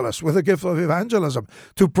evangelist with a gift of evangelism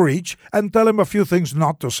to preach and tell him a few things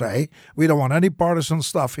not to say. We don't want any partisan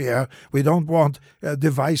stuff here. We don't want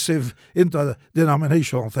divisive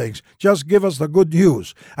interdenominational things. Just give us the good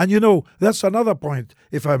news. And that's another point,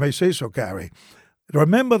 if I may say so, Carrie.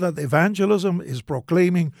 Remember that evangelism is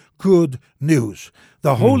proclaiming good news.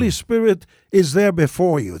 The Holy Spirit is there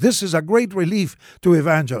before you. This is a great relief to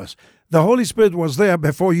evangelists. The Holy Spirit was there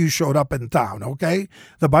before you showed up in town, okay?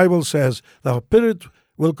 The Bible says the Spirit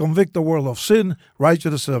will convict the world of sin,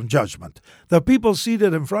 righteousness, and judgment. The people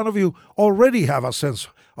seated in front of you already have a sense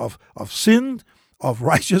of sin, of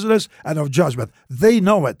righteousness, and of judgment. They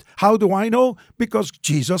know it. How do I know? Because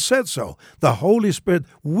Jesus said so. The Holy Spirit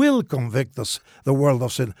will convict us, the world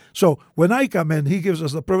of sin. So when I come in, he gives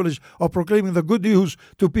us the privilege of proclaiming the good news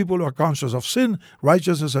to people who are conscious of sin,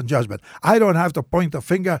 righteousness, and judgment. I don't have to point a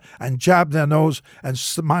finger and jab their nose and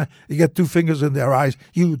smile. You get 2 fingers in their eyes,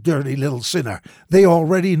 you dirty little sinner. They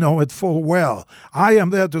already know it full well. I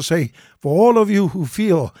am there to say, for all of you who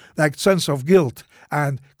feel that sense of guilt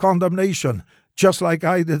and condemnation, just like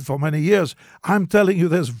I did for many years, I'm telling you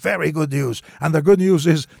there's very good news. And the good news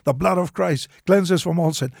is the blood of Christ cleanses from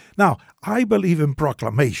all sin. Now, I believe in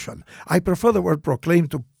proclamation. I prefer the word proclaim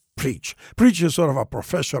to preach. Preach is sort of a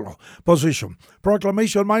professional position.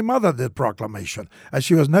 Proclamation, my mother did proclamation. And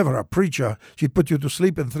she was never a preacher. She'd put you to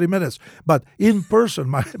sleep in 3 minutes. But in person,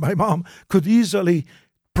 my mom could easily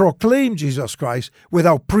proclaim Jesus Christ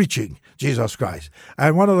without preaching Jesus Christ.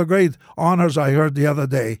 And one of the great honors I heard the other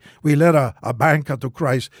day, we led a banker to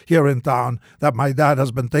Christ here in town that my dad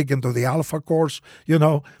has been taken to the Alpha course,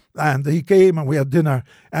 and he came and we had dinner.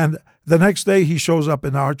 And the next day he shows up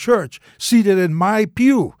in our church, seated in my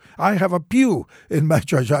pew. I have a pew in my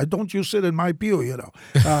church. Don't you sit in my pew,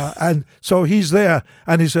 and so he's there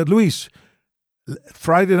and he said, Luis,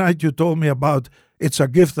 Friday night you told me about it's a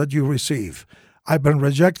gift that you receive. I've been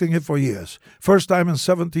rejecting it for years. First time in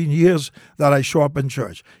 17 years that I show up in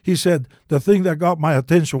church. He said, the thing that got my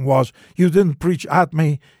attention was you didn't preach at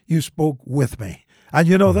me, you spoke with me. And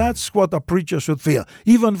that's what a preacher should feel,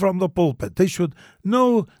 even from the pulpit. They should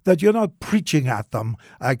know that you're not preaching at them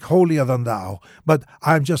like holier than thou, but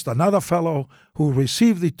I'm just another fellow who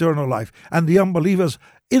received eternal life. And the unbelievers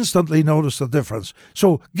instantly notice the difference.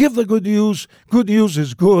 So give the good news. Good news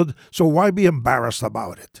is good, so why be embarrassed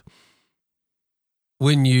about it?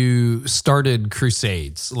 When you started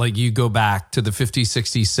crusades, like you go back to the 50s,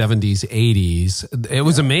 60s, 70s, 80s, it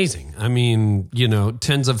was amazing. I mean,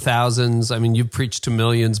 tens of thousands. I mean, you've preached to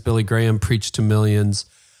millions. Billy Graham preached to millions.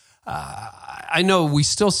 I know we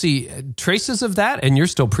still see traces of that, and you're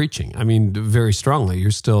still preaching. I mean, very strongly.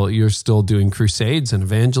 You're still doing crusades and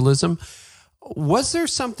evangelism. Was there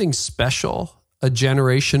something special a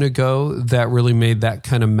generation ago that really made that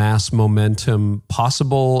kind of mass momentum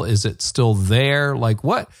possible? Is it still there? Like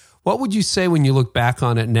what would you say when you look back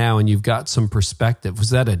on it now and you've got some perspective? Was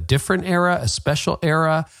that a different era, a special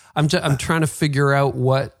era? I'm trying to figure out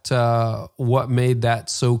what made that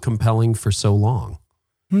so compelling for so long.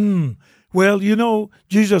 Well,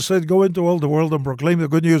 Jesus said, go into all the world and proclaim the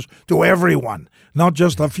good news to everyone, not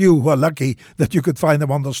just a few who are lucky that you could find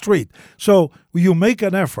them on the street. So you make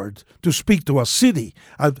an effort to speak to a city.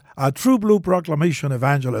 A true blue proclamation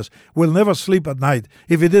evangelist will never sleep at night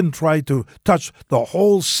if he didn't try to touch the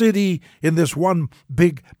whole city in this one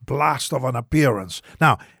big blast of an appearance.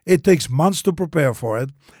 Now, it takes months to prepare for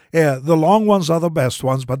it. The long ones are the best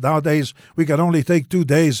ones, but nowadays we can only take 2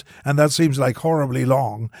 days, and that seems like horribly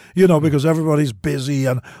long, because everybody's busy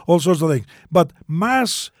and all sorts of things. But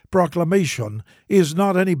mass proclamation is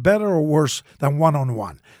not any better or worse than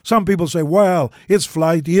one-on-one. Some people say, well, it's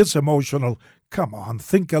flighty, it's emotional. Come on,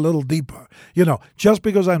 think a little deeper. Just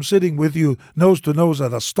because I'm sitting with you nose to nose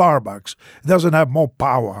at a Starbucks doesn't have more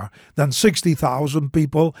power than 60,000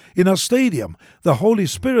 people in a stadium. The Holy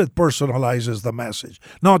Spirit personalizes the message.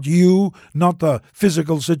 Not you, not the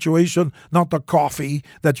physical situation, not the coffee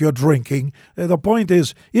that you're drinking. The point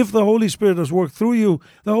is, if the Holy Spirit has worked through you,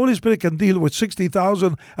 the Holy Spirit can deal with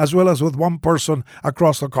 60,000 as well as with one person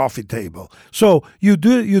across the coffee table. So you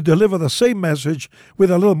deliver the same message with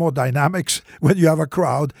a little more dynamics when you have a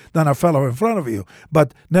crowd than a fellow in front of you.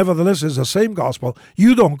 But nevertheless, it's the same gospel.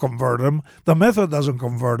 You don't convert them. The method doesn't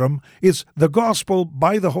convert them. It's the gospel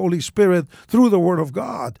by the Holy Spirit through the Word of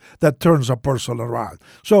God that turns a person around.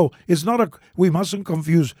 So it's not we mustn't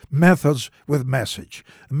confuse methods with message.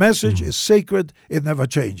 Message is sacred. It never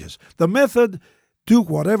changes. The method, do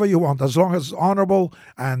whatever you want, as long as it's honorable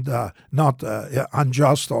and not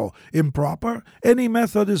unjust or improper. Any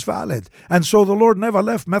method is valid. And so the Lord never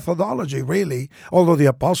left methodology, really, although the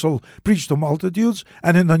apostle preached to multitudes.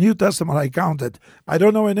 And in the New Testament, I counted, I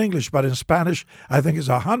don't know in English, but in Spanish, I think it's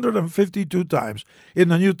 152 times in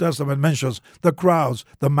the New Testament mentions the crowds,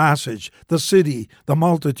 the message, the city, the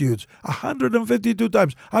multitudes. 152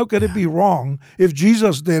 times. How can it be wrong if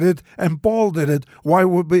Jesus did it and Paul did it? Why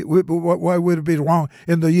would it be wrong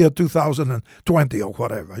in the year 2020 or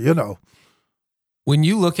whatever, When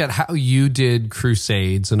you look at how you did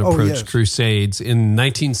crusades and approached crusades in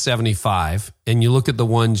 1975, and you look at the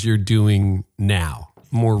ones you're doing now,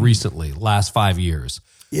 more recently, last 5 years,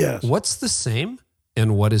 what's the same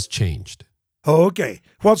and what has changed? Okay,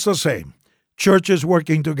 what's the same? Churches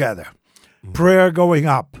working together, prayer going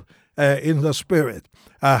up in the Spirit,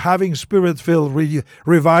 having Spirit-filled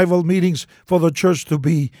revival meetings for the church to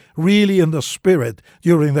be really in the Spirit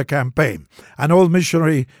during the campaign. An old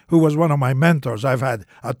missionary who was one of my mentors, I've had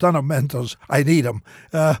a ton of mentors, I need them,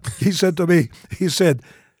 he said to me,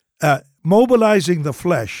 mobilizing the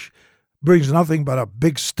flesh brings nothing but a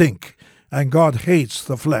big stink. and God hates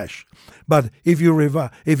the flesh. But if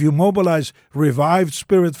you mobilize revived,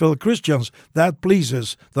 spirit-filled Christians, that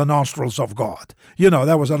pleases the nostrils of God.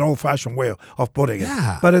 That was an old-fashioned way of putting it.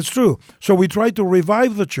 Yeah. But it's true. So we try to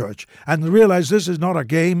revive the church and realize this is not a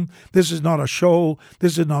game, this is not a show,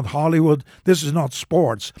 this is not Hollywood, this is not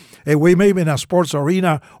sports. We may be in a sports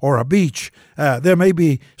arena or a beach. There may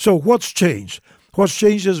be. So what's changed? What's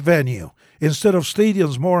changed is venue. Instead of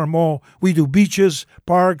stadiums, more and more, we do beaches,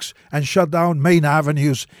 parks, and shut down main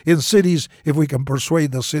avenues in cities if we can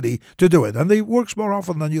persuade the city to do it. And it works more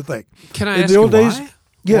often than you think. Can I ask you why?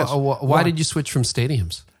 Yes. Why did you switch from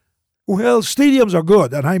stadiums? Well, stadiums are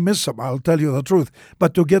good, and I miss them, I'll tell you the truth.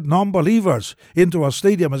 But to get non-believers into a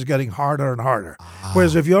stadium is getting harder and harder.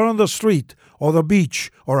 Whereas if you're on the street or the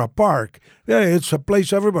beach or a park, it's a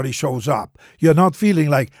place everybody shows up. You're not feeling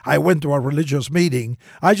like, I went to a religious meeting.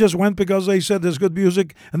 I just went because they said there's good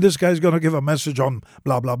music and this guy's going to give a message on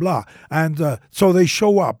blah, blah, blah. And so they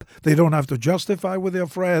show up. They don't have to justify with their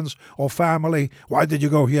friends or family. Why did you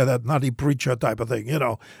go hear that nutty preacher type of thing?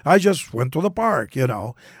 I just went to the park,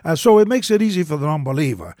 So it makes it easy for the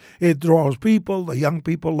non-believer. It draws people. The young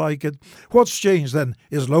people like it. What's changed then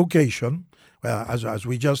is location. As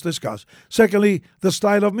we just discussed. Secondly, the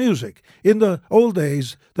style of music. In the old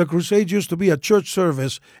days, the crusades used to be a church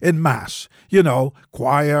service in mass.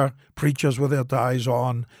 Choir, preachers with their ties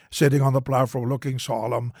on, sitting on the platform looking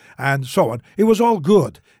solemn, and so on. It was all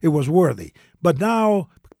good. It was worthy. But now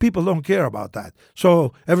people don't care about that.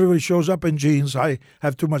 So everybody shows up in jeans. I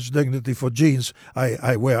have too much dignity for jeans.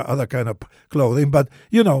 I wear other kind of clothing. But,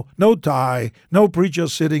 no tie, no preacher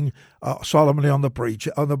sitting solemnly on the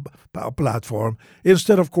platform.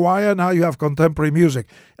 Instead of choir, now you have contemporary music.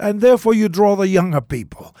 And therefore you draw the younger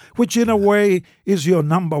people, which in a way is your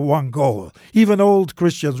number one goal. Even old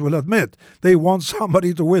Christians will admit they want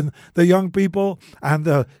somebody to win the young people and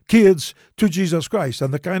the kids to Jesus Christ.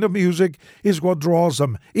 And the kind of music is what draws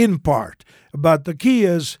them in part. But the key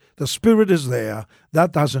is the Spirit is there.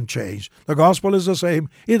 That hasn't changed. The gospel is the same.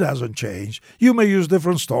 It hasn't changed. You may use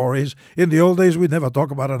different stories. In the old days, we'd never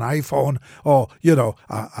talk about an iPhone or,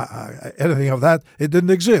 anything of that. It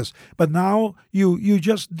didn't exist. But now you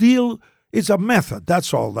just deal. It's a method.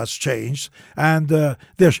 That's all that's changed. And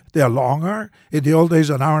they're longer. In the old days,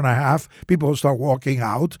 an hour and a half, people would start walking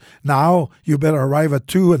out. Now, you better arrive at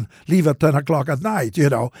 2 and leave at 10 o'clock at night,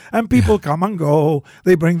 And people come and go.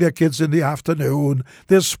 They bring their kids in the afternoon.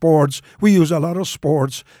 There's sports. We use a lot of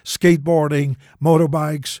sports, skateboarding,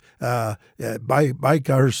 motorbikes,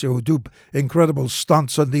 bikers who do incredible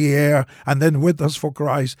stunts in the air and then witness for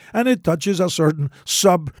Christ. And it touches a certain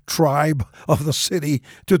sub-tribe of the city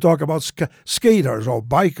to talk about skaters or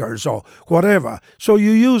bikers or whatever. So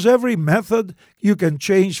you use every method you can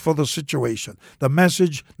change for the situation. The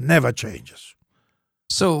message never changes.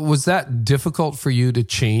 So was that difficult for you to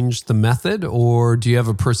change the method, or do you have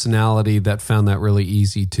a personality that found that really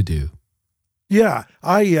easy to do? Yeah,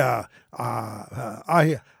 at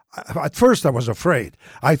first I was afraid.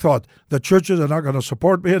 I thought the churches are not going to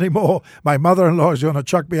support me anymore. My mother-in-law is going to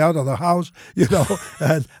chuck me out of the house,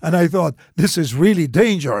 and I thought this is really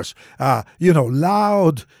dangerous.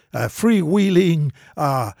 Loud, freewheeling,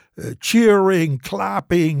 cheering,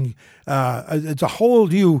 clapping. It's a whole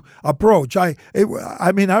new approach. I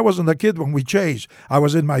wasn't a kid when we changed. I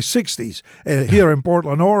was in my 60s here in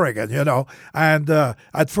Portland, Oregon, And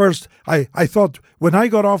at first, I thought, when I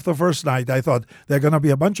got off the first night, I thought, there are going to be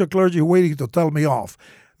a bunch of clergy waiting to tell me off.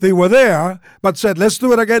 They were there, but said, let's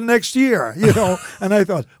do it again next year, And I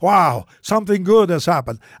thought, wow, something good has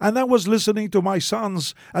happened. And that was listening to my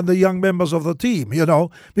sons and the young members of the team,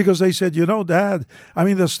 because they said, Dad,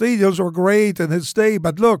 the stadiums were great and it stayed,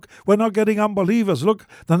 but look, we're not getting unbelievers. Look,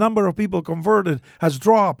 the number of people converted has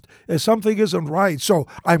dropped. Something isn't right. So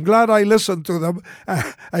I'm glad I listened to them.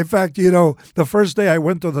 In fact, the first day I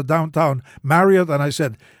went to the downtown Marriott and I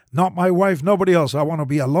said, not my wife, nobody else. I want to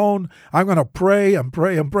be alone. I'm going to pray and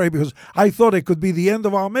pray and pray because I thought it could be the end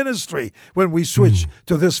of our ministry when we switched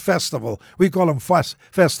to this festival. We call them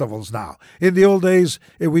festivals now. In the old days,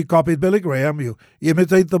 we copied Billy Graham. You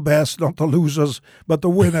imitate the best, not the losers, but the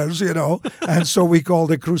winners, And so we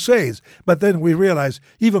called it crusades. But then we realized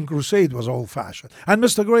even crusade was old-fashioned. And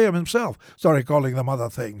Mr. Graham himself started calling them other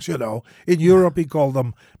things, In Europe, he called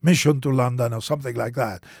them Mission to London or something like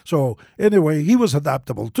that. So anyway, he was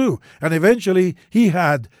adaptable too. And eventually he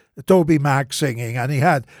had Toby Mac singing and he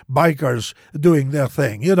had bikers doing their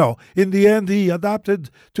thing. In the end, he adapted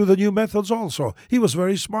to the new methods also. He was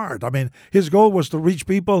very smart. His goal was to reach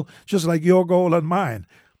people just like your goal and mine.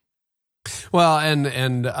 Well,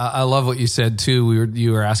 and I love what you said too.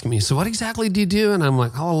 You were asking me, so what exactly do you do? And I'm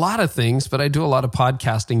like, a lot of things, but I do a lot of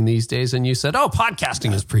podcasting these days. And you said,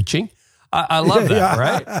 podcasting is preaching. I love that,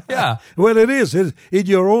 right? Yeah. Well, it is. It's in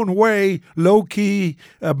your own way, low-key,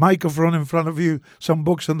 a microphone in front of you, some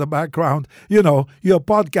books in the background. You're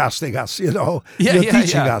podcasting us, you're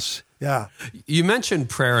teaching us. Yeah. You mentioned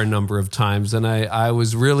prayer a number of times, and I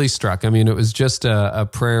was really struck. I mean, it was just a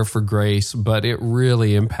prayer for grace, but it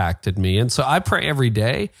really impacted me. And so I pray every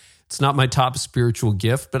day. It's not my top spiritual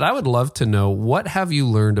gift, but I would love to know, what have you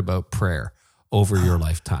learned about prayer over your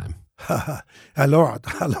lifetime? A lot.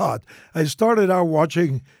 I started out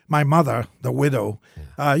watching my mother, the widow,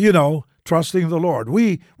 trusting the Lord.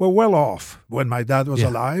 We were well off when my dad was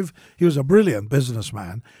alive. He was a brilliant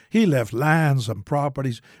businessman. He left lands and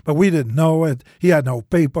properties, but we didn't know it. He had no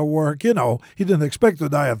paperwork. He didn't expect to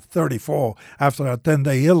die at 34 after a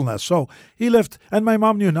 10-day illness. So he left, and my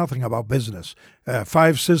mom knew nothing about business.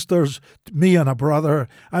 5 sisters, me and a brother.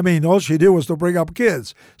 I mean, all she did was to bring up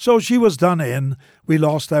kids. So she was done in. We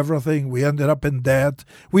lost everything. We ended up in debt.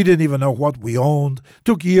 We didn't even know what we owned.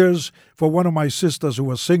 Took years for one of my sisters who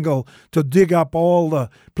was single to dig up all the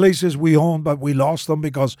places we owned, but we lost them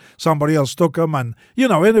because somebody else took them. And,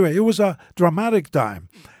 anyway, it was a dramatic time.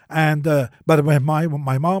 And but when my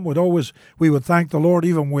mom we would thank the Lord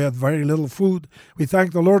even when we had very little food. We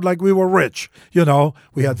thanked the Lord like we were rich.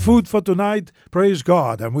 We had food for tonight, praise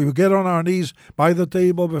God. And we would get on our knees by the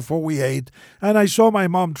table before we ate. And I saw my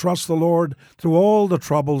mom trust the Lord through all the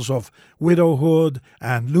troubles of widowhood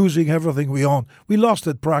and losing everything we owned. We lost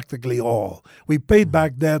it practically all. We paid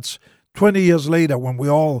back debts. 20 years later, when we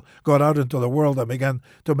all got out into the world and began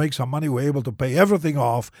to make some money, we were able to pay everything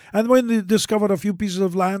off. And when we discovered a few pieces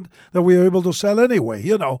of land that we were able to sell anyway,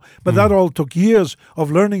 But that all took years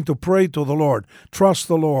of learning to pray to the Lord, trust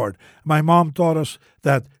the Lord. My mom taught us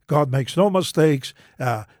that God makes no mistakes.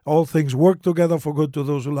 All things work together for good to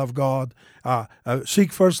those who love God.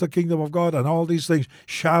 Seek first the kingdom of God, and all these things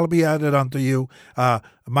shall be added unto you.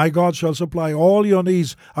 My God shall supply all your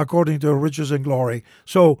needs according to his riches and glory.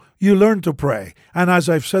 So you learn to pray. And as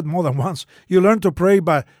I've said more than once, you learn to pray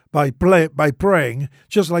by praying,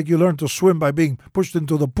 just like you learn to swim by being pushed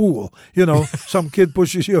into the pool. Some kid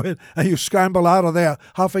pushes you in and you scramble out of there,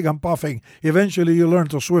 huffing and puffing. Eventually you learn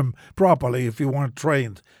to swim properly if you weren't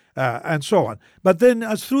trained. And so on. But then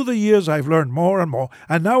as through the years, I've learned more and more.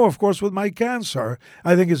 And now, of course, with my cancer,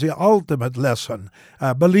 I think is the ultimate lesson.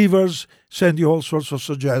 Believers send you all sorts of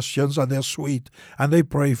suggestions, and they're sweet, and they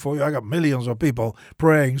pray for you. I got millions of people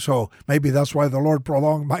praying, so maybe that's why the Lord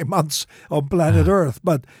prolonged my months on planet Earth.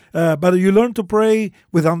 But you learn to pray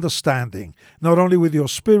with understanding, not only with your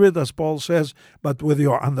spirit, as Paul says, but with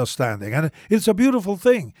your understanding. And it's a beautiful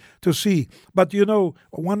thing to see. But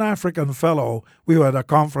one African fellow, we were at a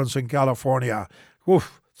conference in California,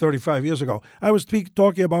 35 years ago. I was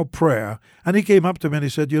talking about prayer, and he came up to me and he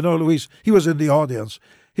said, Luis, he was in the audience.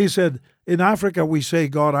 He said, in Africa, we say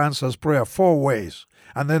God answers prayer 4 ways.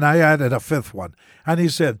 And then I added a 5th one. And he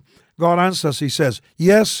said, God answers, he says,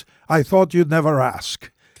 yes, I thought you'd never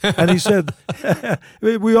ask. And he said,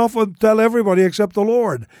 we often tell everybody except the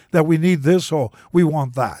Lord that we need this or we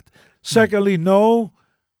want that. Secondly, no,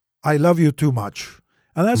 I love you too much.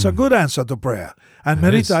 And that's a good answer to prayer. And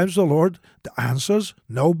many times the Lord answers,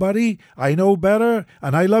 nobody, I know better,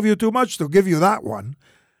 and I love you too much to give you that one.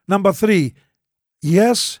 Number 3,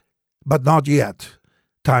 yes, but not yet.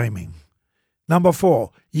 Timing. Number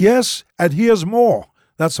 4, yes, and here's more.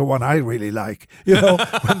 That's the one I really like. When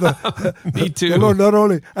Me too. The Lord not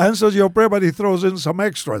only answers your prayer, but he throws in some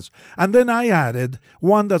extras. And then I added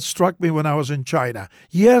one that struck me when I was in China.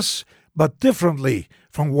 Yes, but differently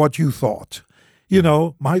from what you thought.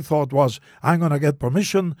 My thought was, I'm going to get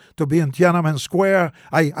permission to be in Tiananmen Square.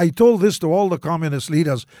 I told this to all the communist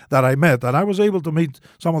leaders that I met, and I was able to meet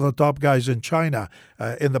some of the top guys in China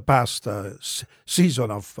in the past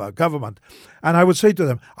season of government. And I would say to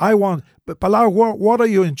them, Palau, what are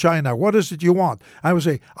you in China? What is it you want? I would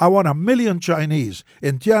say, I want 1 million Chinese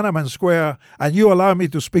in Tiananmen Square, and you allow me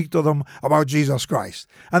to speak to them about Jesus Christ.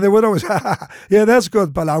 And they would always, yeah, that's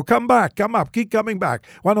good, Palau. Come back, come up, keep coming back.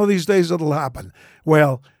 One of these days it'll happen.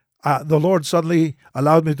 Well, the Lord suddenly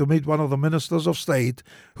allowed me to meet one of the ministers of state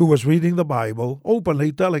who was reading the Bible,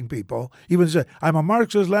 openly telling people, even said, I'm a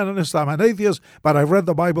Marxist, Leninist, I'm an atheist, but I've read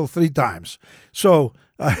the Bible 3 times. So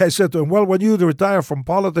I said to him, well, when you retire from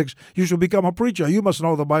politics, you should become a preacher. You must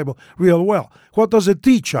know the Bible real well. What does it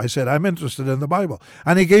teach? I said, I'm interested in the Bible.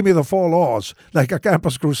 And he gave me the 4 laws, like a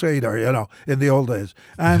campus crusader, in the old days.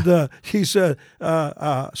 And he said,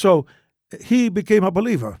 so he became a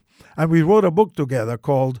believer. And we wrote a book together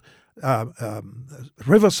called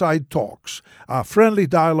Riverside Talks, a friendly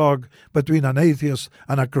dialogue between an atheist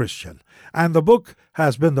and a Christian. And the book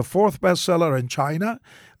has been the 4th bestseller in China.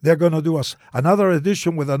 They're going to do another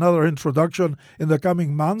edition with another introduction in the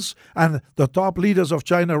coming months, and the top leaders of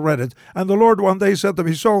China read it. And the Lord one day said to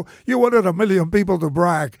me, so you wanted 1 million people to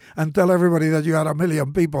brag and tell everybody that you had 1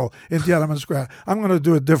 million people in Tiananmen Square. I'm going to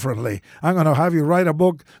do it differently. I'm going to have you write a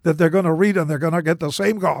book that they're going to read, and they're going to get the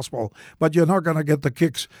same gospel, but you're not going to get the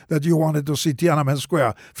kicks that you wanted to see Tiananmen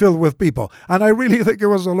Square filled with people. And I really think it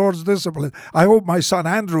was the Lord's discipline. I hope my son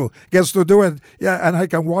Andrew gets to do it, and I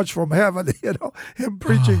can watch from heaven, him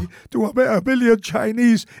preaching to 1 million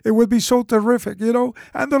Chinese. It would be so terrific,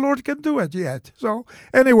 and the Lord can do it yet. So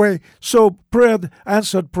anyway,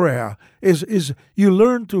 answered prayer is you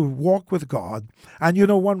learn to walk with God. And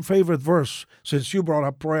one favorite verse, since you brought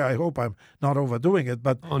up prayer, I hope I'm not overdoing it,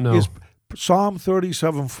 but is Psalm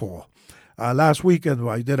 37:4. Last weekend,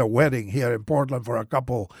 I did a wedding here in Portland for a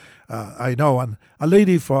couple I know, and a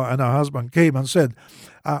lady and her husband came and said,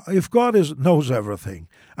 if God knows everything,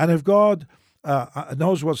 and if God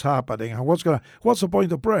knows what's happening and what's the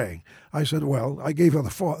point of praying? I said, well, I gave her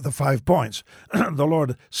the 5 points. The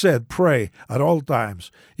Lord said, pray at all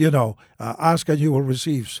times. Ask and you will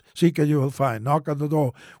receive, seek and you will find, knock and the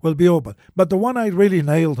door will be open. But the one I really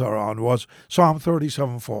nailed her on was Psalm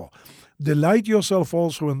 37:4. Delight yourself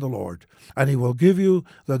also in the Lord, and he will give you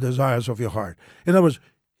the desires of your heart. In other words,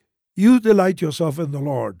 you delight yourself in the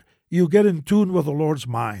Lord. You get in tune with the Lord's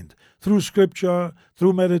mind through Scripture,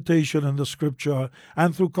 through meditation in the Scripture,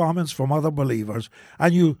 and through comments from other believers,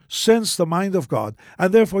 and you sense the mind of God,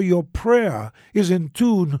 and therefore your prayer is in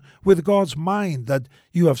tune with God's mind that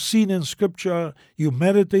you have seen in Scripture. You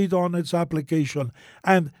meditate on its application,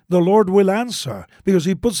 and the Lord will answer, because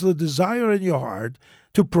he puts the desire in your heart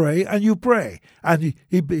to pray, and you pray. And he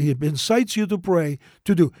incites you to pray,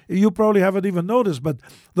 to do. You probably haven't even noticed, but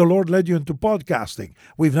the Lord led you into podcasting.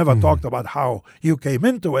 We've never talked about how you came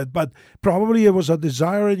into it, but probably it was a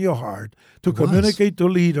desire in your heart to communicate to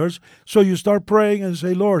leaders. So you start praying and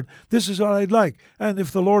say, Lord, this is what I'd like. And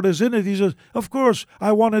if the Lord is in it, he says, of course,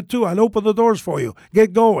 I want it too. I'll open the doors for you.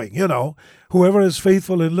 Get going, Whoever is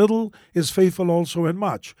faithful in little is faithful also in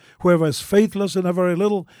much. Whoever is faithless in a very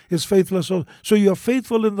little is faithless. So you're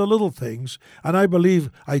faithful in the little things. And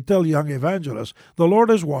I tell young evangelists, the Lord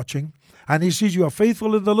is watching, and he sees you are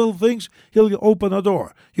faithful in the little things, he'll open a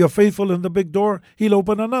door. You're faithful in the big door, he'll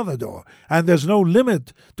open another door. And there's no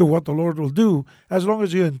limit to what the Lord will do as long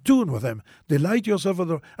as you're in tune with him. Delight yourself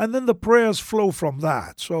in and then the prayers flow from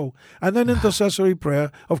that. And then intercessory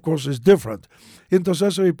prayer, of course, is different.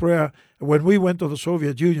 Intercessory prayer, when we went to the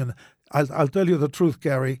Soviet Union, I'll tell you the truth,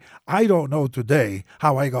 Gary, I don't know today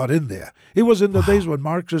how I got in there. It was in the days when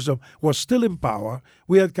Marxism was still in power.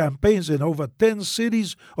 We had campaigns in over 10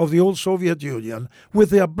 cities of the old Soviet Union with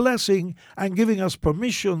their blessing and giving us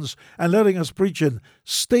permissions and letting us preach in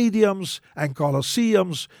stadiums and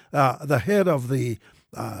coliseums. The head of the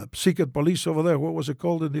secret police over there, what was it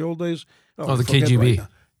called in the old days? The KGB. Right,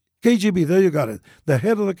 KGB, there you got it. The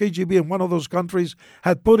head of the KGB in one of those countries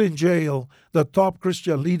had put in jail the top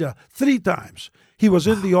Christian leader 3 times. He was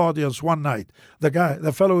in the audience one night.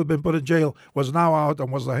 The fellow who had been put in jail was now out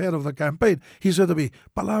and was the head of the campaign. He said to me,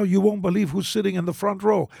 Palau, you won't believe who's sitting in the front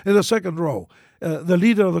row, in the second row. The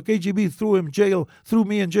leader of the KGB threw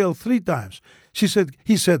me in jail 3 times. He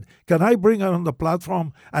said, can I bring her on the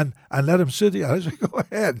platform and let him sit here? I said, go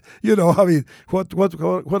ahead.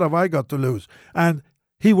 What have I got to lose? And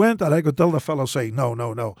he went, and I could tell the fellow saying,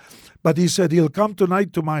 no. But he said, he'll come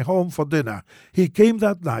tonight to my home for dinner. He came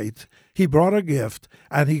that night, he brought a gift,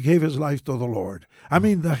 and he gave his life to the Lord. I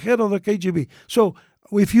mean, the head of the KGB. So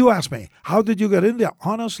if you ask me, how did you get in there?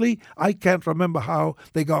 Honestly, I can't remember how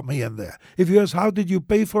they got me in there. If you ask, how did you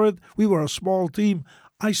pay for it? We were a small team.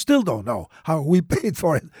 I still don't know how we paid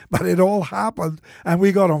for it, but it all happened, and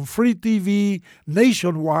we got on free TV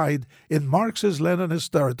nationwide in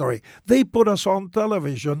Marxist-Leninist territory. They put us on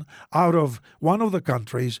television out of one of the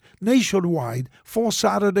countries nationwide 4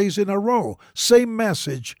 Saturdays in a row. Same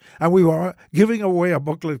message, and we were giving away a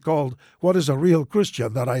booklet called What is a Real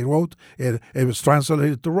Christian that I wrote. It was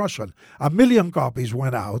translated to Russian. 1 million copies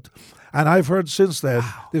went out. And I've heard since then,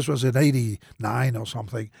 this was in 89 or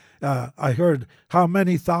something, I heard how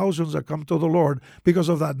many thousands have come to the Lord because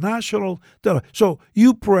of that national. So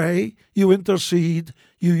you pray, you intercede,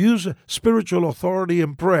 you use spiritual authority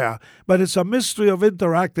in prayer, but it's a mystery of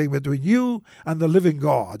interacting between you and the living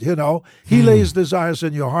God. He lays desires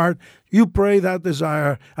in your heart. You pray that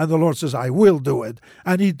desire, and the Lord says, I will do it.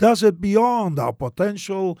 And He does it beyond our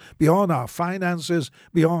potential, beyond our finances,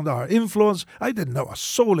 beyond our influence. I didn't know a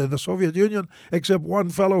soul in the Soviet Union except one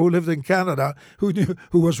fellow who lived in Canada who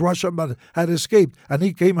was Russian but had escaped. And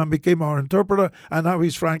he came and became our interpreter, and now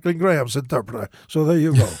he's Franklin Graham's interpreter. So there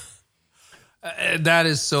you go. That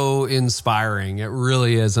is so inspiring. It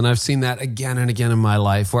really is. And I've seen that again and again in my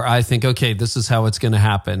life where I think, okay, this is how it's going to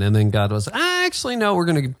happen. And then God was, actually, no, we're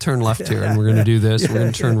going to turn left here and we're going to do this. We're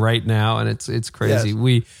going to turn right now. And it's crazy.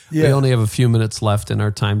 Yes. We only have a few minutes left in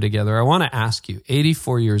our time together. I want to ask you,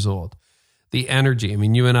 84 years old, the energy. I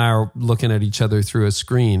mean, you and I are looking at each other through a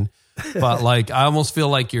screen, but I almost feel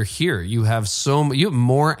like you're here. You have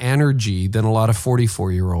more energy than a lot of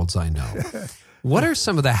 44-year-olds I know. What are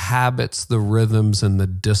some of the habits, the rhythms, and the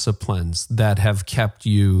disciplines that have kept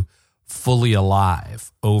you fully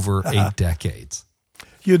alive over 8 decades?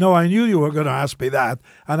 I knew you were going to ask me that.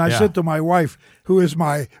 And I said to my wife, who is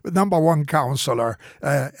my number one counselor,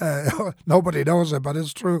 nobody knows it, but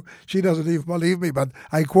it's true. She doesn't even believe me, but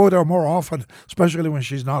I quote her more often, especially when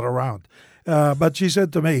she's not around. But she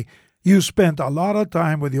said to me, you spent a lot of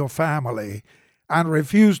time with your family and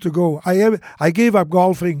refused to go. I gave up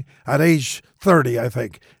golfing at age 30, I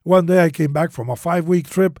think. One day I came back from a 5-week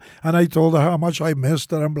trip and I told her how much I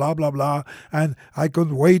missed her and blah, blah, blah. And I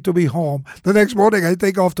couldn't wait to be home. The next morning I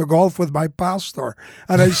take off to golf with my pastor.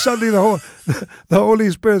 And suddenly the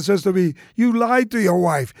Holy Spirit says to me, you lied to your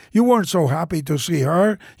wife. You weren't so happy to see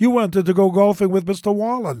her. You wanted to go golfing with Mr.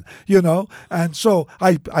 Wallen, And so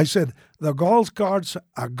I said, the golf carts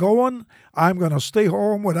are going. I'm going to stay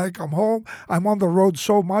home when I come home. I'm on the road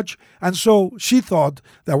so much. And so she thought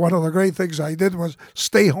that one of the great things I did was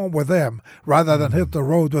stay home with them rather than hit the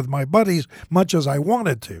road with my buddies, much as I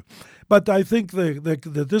wanted to. But I think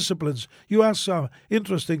the disciplines, you asked an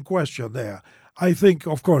interesting question there. I think,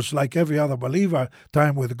 of course, like every other believer,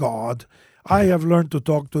 time with God, I have learned to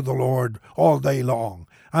talk to the Lord all day long.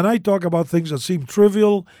 And I talk about things that seem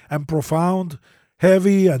trivial and profound,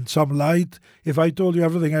 heavy and some light. If I told you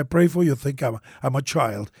everything I pray for, you'd think I'm a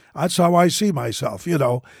child. That's how I see myself,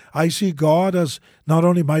 I see God as not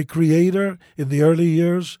only my creator in the early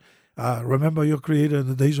years. Remember your creator in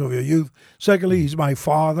the days of your youth. Secondly, He's my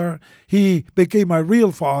father. He became my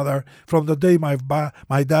real father from the day my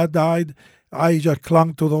dad died. I just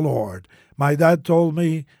clung to the Lord. My dad told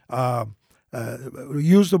me,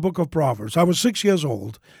 use the book of Proverbs. I was 6 years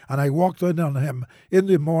old, and I walked in on him in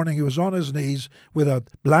the morning. He was on his knees with a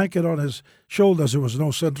blanket on his shoulders. There was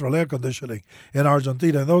no central air conditioning in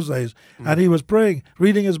Argentina in those days. And he was praying,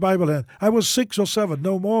 reading his Bible. And I was 6 or 7,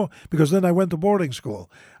 no more, because then I went to boarding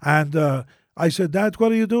school. And I said, Dad,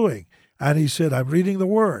 what are you doing? And he said, I'm reading the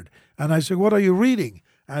Word. And I said, what are you reading?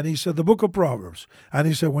 And he said, the book of Proverbs. And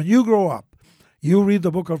he said, when you grow up, you read the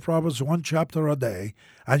book of Proverbs 1 chapter a day,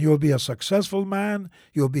 and you'll be a successful man,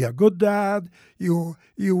 you'll be a good dad, you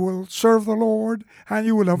will serve the Lord, and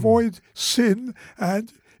you will avoid sin.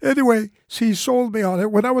 And anyway, he sold me on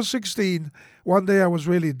it. When I was 16, one day I was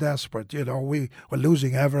really desperate. We were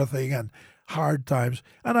losing everything and hard times.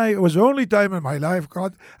 And it was the only time in my life,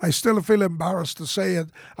 God, I still feel embarrassed to say it,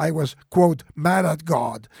 I was, quote, mad at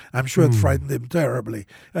God. I'm sure it frightened him terribly.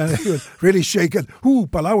 And he was really shaken.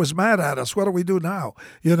 Palau is mad at us. What do we do now?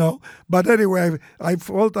 But anyway, I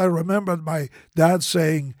remembered my dad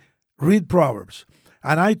saying, read Proverbs.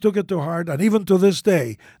 And I took it to heart, and even to this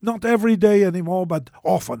day, not every day anymore, but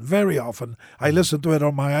often, very often, I listen to it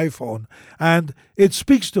on my iPhone, and it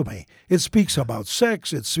speaks to me. It speaks about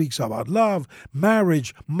sex, it speaks about love,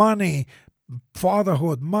 marriage, money,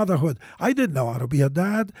 fatherhood, motherhood. I didn't know how to be a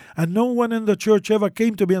dad, and no one in the church ever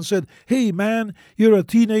came to me and said, hey man, you're a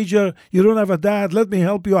teenager, you don't have a dad, let me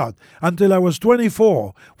help you out. Until I was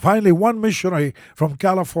 24, finally one missionary from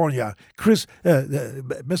California,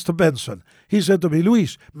 Mr. Benson, he said to me,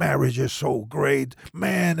 Luis, marriage is so great,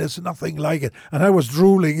 man, it's nothing like it. And I was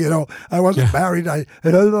drooling, I wasn't married. I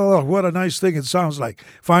don't know what a nice thing it sounds like.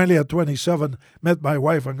 Finally at 27, met my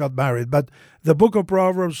wife and got married. But the book of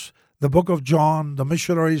Proverbs, the book of John, the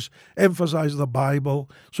missionaries emphasize the Bible.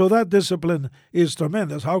 So that discipline is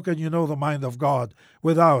tremendous. How can you know the mind of God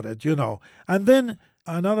without it, And then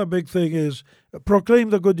another big thing is proclaim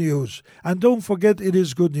the good news. And don't forget it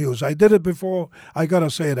is good news. I did it before. I got to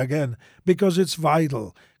say it again because it's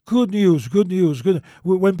vital. Good news, good news, good.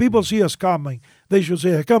 When people see us coming, They should say,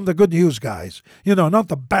 "Here come the good news, guys." Not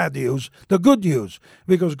the bad news, the good news.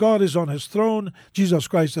 Because God is on his throne. Jesus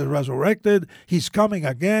Christ is resurrected. He's coming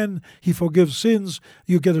again. He forgives sins.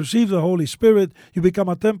 You can receive the Holy Spirit. You become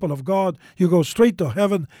a temple of God. You go straight to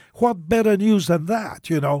heaven. What better news than that,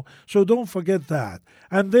 So don't forget that.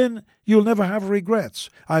 And then you'll never have regrets.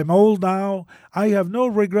 I'm old now. I have no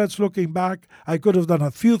regrets looking back. I could have done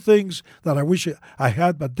a few things that I wish I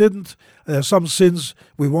had but didn't. Some sins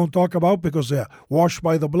we won't talk about because they're washed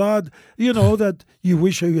by the blood. That you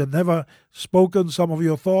wish you had never spoken some of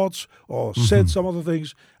your thoughts or said some of the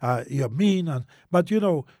things you mean. But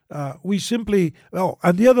we simply,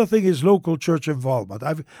 and the other thing is local church involvement.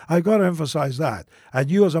 I've got to emphasize that. And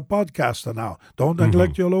you as a podcaster now, don't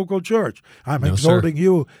neglect your local church. I'm exhorting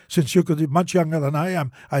you, since you could be much younger than I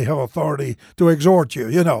am, I have authority to exhort you.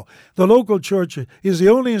 The local church is the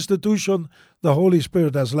only institution the Holy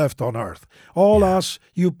Spirit has left on earth. All us,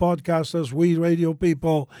 you podcasters, we radio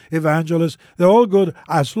people, evangelists, they're all good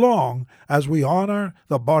as long as we honor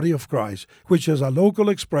the body of Christ, which is a local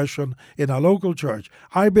expression in a local church.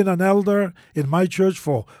 I've been an elder in my church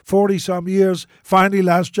for 40-some years. Finally,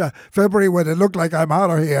 last February, when it looked like I'm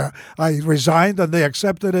out of here, I resigned and they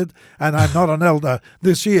accepted it, and I'm not an elder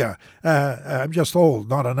this year. I'm just old,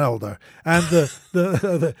 not an elder. And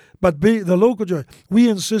the local church, we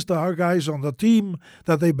insist on our guys on the team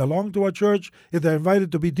that they belong to a church. If they're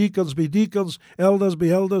invited to be deacons, elders,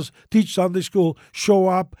 be elders, teach Sunday school, show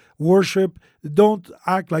up, worship. Don't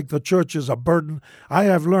act like the church is a burden. I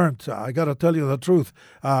have learned, I got to tell you the truth,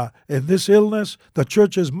 in this illness, the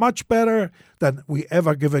church is much better than we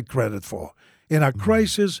ever give it credit for. In a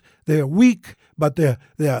crisis, they're weak, but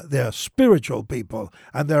they're spiritual people,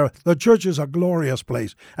 and the church is a glorious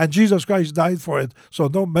place. And Jesus Christ died for it, so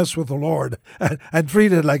don't mess with the Lord and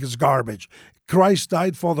treat it like it's garbage. Christ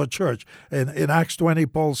died for the church. In Acts 20,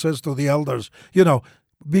 Paul says to the elders,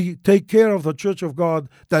 take care of the church of God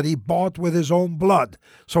that he bought with his own blood.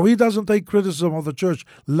 So he doesn't take criticism of the church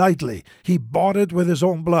lightly. He bought it with his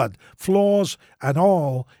own blood. Flaws and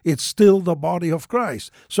all, it's still the body of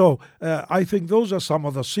Christ. So I think those are some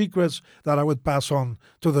of the secrets that I would pass on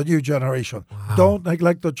to the new generation. Wow. Don't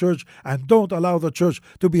neglect the church, and don't allow the church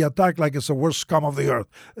to be attacked like it's the worst scum of the earth.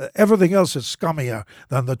 Everything else is scummier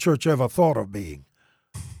than the church ever thought of being.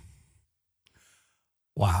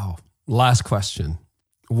 Wow. Last question.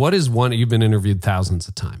 What is one, you've been interviewed thousands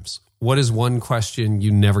of times. What is one question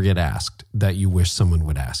you never get asked that you wish someone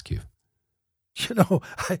would ask you?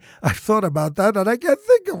 I thought about that and I can't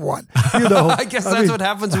think of one. I guess that's what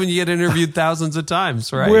happens when you get interviewed thousands of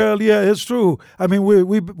times, right? Well, yeah, it's true. I mean,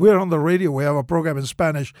 we're on the radio. We have a program in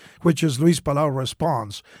Spanish, which is Luis Palau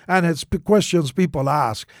Responds. And it's questions people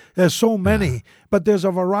ask. There's so many, but there's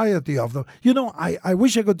a variety of them. I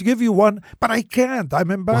wish I could give you one, but I can't.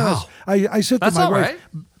 I'm embarrassed. Wow. I said to my wife,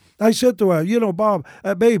 right. I said to her, Bob,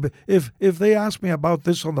 babe, if they ask me about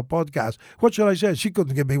this on the podcast, what should I say? She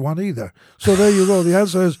couldn't give me one either. So there you go. The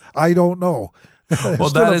answer is, I don't know.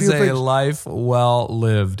 Well, that is a life well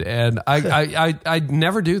lived. And I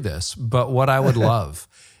never do this, but what I would love,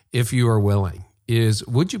 if you are willing, is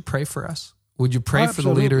would you pray for us? Would you pray for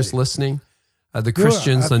the leaders listening, the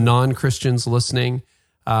Christians, the non-Christians listening?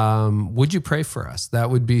 Would you pray for us?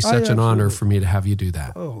 That would be such an honor for me to have you do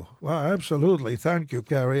that. Oh, well, absolutely. Thank you,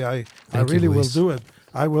 Carrie. I really will do it.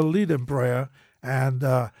 I will lead in prayer. And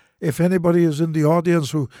if anybody is in the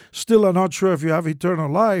audience who still are not sure if you have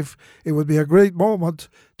eternal life, it would be a great moment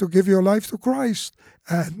to give your life to Christ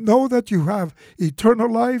and know that you have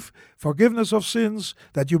eternal life, forgiveness of sins,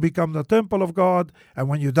 that you become the temple of God, and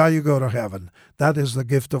when you die, you go to heaven. That is the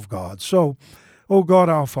gift of God. So, oh God,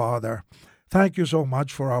 our Father, thank you so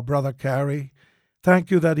much for our brother Carrie.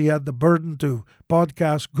 Thank you that he had the burden to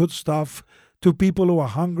podcast good stuff to people who are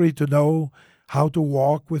hungry to know how to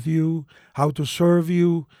walk with you, how to serve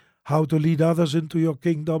you, how to lead others into your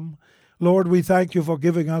kingdom. Lord, we thank you for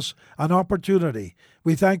giving us an opportunity.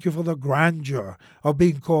 We thank you for the grandeur of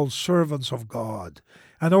being called servants of God.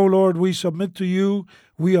 And, oh Lord, we submit to you.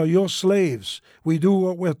 We are your slaves. We do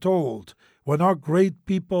what we're told. We're not great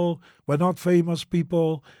people. We're not famous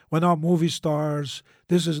people. We're not movie stars.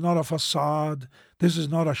 This is not a facade. This is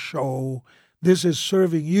not a show. This is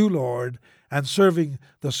serving you, Lord, and serving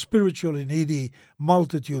the spiritually needy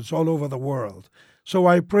multitudes all over the world. So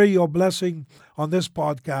I pray your blessing on this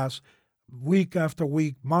podcast week after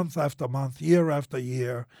week, month after month, year after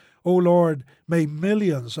year. Oh Lord, may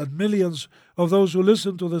millions and millions of those who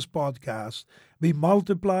listen to this podcast be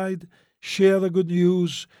multiplied, share the good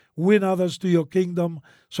news, win others to your kingdom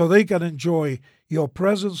so they can enjoy your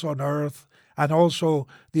presence on earth and also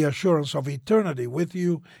the assurance of eternity with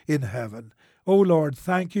you in heaven. Oh Lord,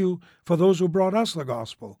 thank you for those who brought us the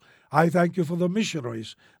gospel. I thank you for the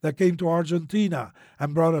missionaries that came to Argentina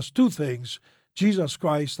and brought us two things, Jesus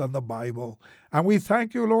Christ and the Bible. And we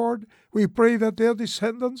thank you, Lord. We pray that their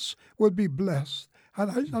descendants will be blessed.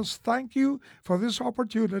 And I just thank you for this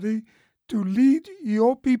opportunity to lead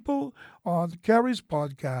your people on Carrie's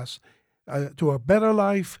podcast to a better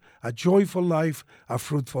life, a joyful life, a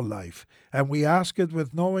fruitful life. And we ask it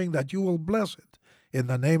with knowing that you will bless it. In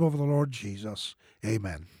the name of the Lord Jesus.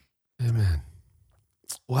 Amen. Amen.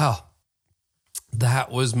 Well,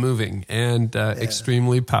 that was moving and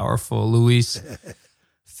extremely powerful. Luis,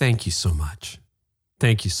 thank you so much.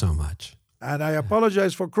 Thank you so much. And I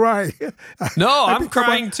apologize for crying. No, I'm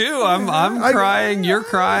crying too. I'm crying. You're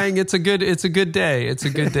crying. It's a good day. It's a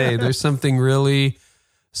good day. There's something really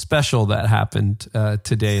special that happened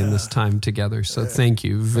today in this time together. So thank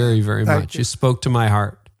you very, very much. You spoke to my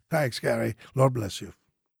heart. Thanks, Gary. Lord bless you.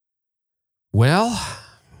 Well,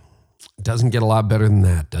 it doesn't get a lot better than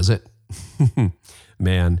that, does it?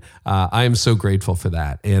 Man, I am so grateful for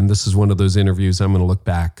that. And this is one of those interviews I'm going to look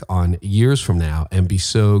back on years from now and be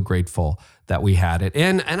so grateful that we had it.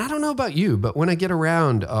 And I don't know about you, but when I get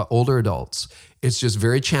around older adults, it's just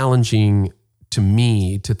very challenging to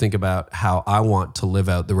me to think about how I want to live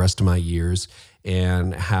out the rest of my years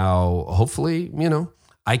and how hopefully,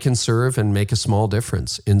 I can serve and make a small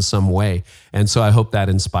difference in some way. And so I hope that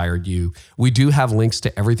inspired you. We do have links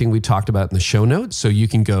to everything we talked about in the show notes. So you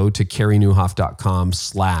can go to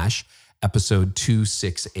carrienewhoff.com/episode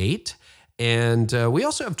 268. And we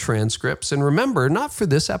also have transcripts. And remember, not for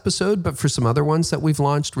this episode, but for some other ones that we've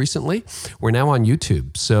launched recently, we're now on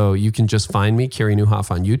YouTube. So you can just find me, Carrie Nieuwhof,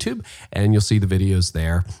 on YouTube, and you'll see the videos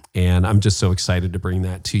there. And I'm just so excited to bring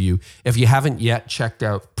that to you. If you haven't yet checked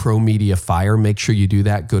out Pro Media Fire, make sure you do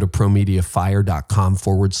that. Go to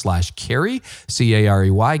promediafire.com/Carrie,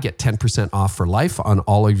 C-A-R-E-Y. Get 10% off for life on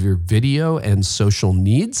all of your video and social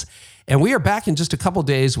needs. And we are back in just a couple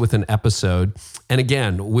days with an episode. And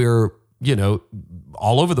again, we're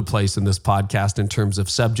all over the place in this podcast in terms of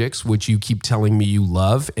subjects, which you keep telling me you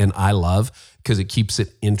love and I love because it keeps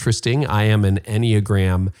it interesting. I am an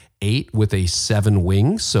Enneagram 8 with a 7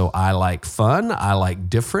 wings. So I like fun, I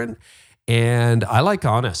like different, and I like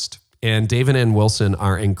honest. And Dave and Ann Wilson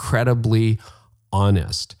are incredibly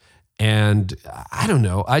honest. And I don't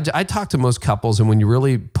know, I talk to most couples, and when you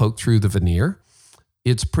really poke through the veneer,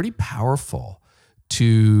 it's pretty powerful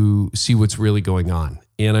to see what's really going on.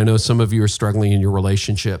 And I know some of you are struggling in your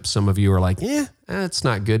relationship. Some of you are like, it's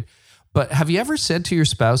not good. But have you ever said to your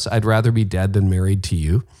spouse, I'd rather be dead than married to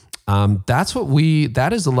you? That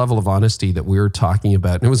is the level of honesty that we were talking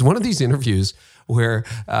about. And it was one of these interviews where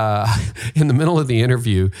in the middle of the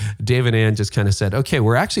interview, Dave and Ann just kind of said, okay,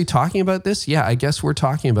 we're actually talking about this. Yeah, I guess we're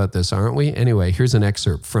talking about this, aren't we? Anyway, here's an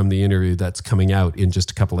excerpt from the interview that's coming out in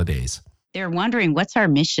just a couple of days. They're wondering, what's our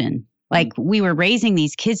mission? Like, we were raising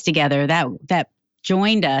these kids together that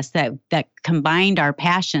joined us, that combined our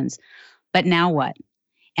passions. But now what?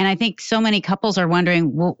 And I think so many couples are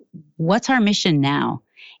wondering, well, what's our mission now?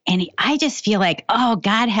 And I just feel like,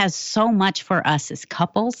 God has so much for us as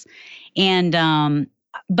couples. And,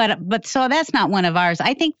 but so that's not one of ours.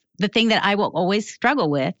 I think the thing that I will always struggle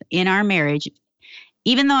with in our marriage,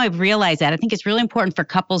 even though I've realized that, I think it's really important for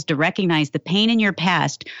couples to recognize the pain in your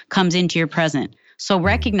past comes into your present. So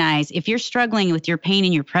recognize if you're struggling with your pain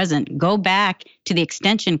in your present, go back to the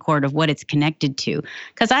extension cord of what it's connected to.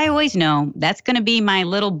 Because I always know that's going to be my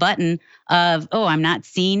little button of, I'm not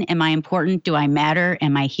seen. Am I important? Do I matter?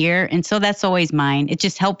 Am I here? And so that's always mine. It's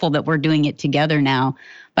just helpful that we're doing it together now.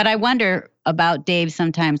 But I wonder about Dave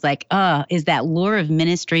sometimes, like, is that lure of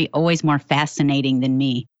ministry always more fascinating than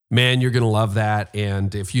me? Man, you're going to love that.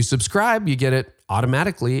 And if you subscribe, you get it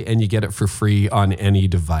automatically and you get it for free on any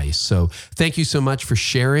device. So thank you so much for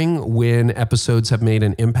sharing when episodes have made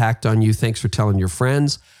an impact on you. Thanks for telling your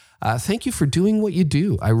friends. Thank you for doing what you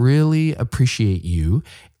do. I really appreciate you.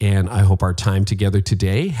 And I hope our time together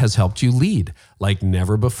today has helped you lead like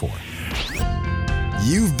never before.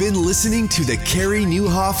 You've been listening to the Carrie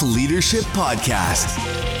Nieuwhof Leadership Podcast.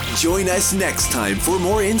 Join us next time for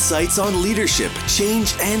more insights on leadership,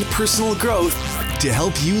 change, and personal growth to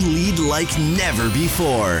help you lead like never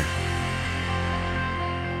before.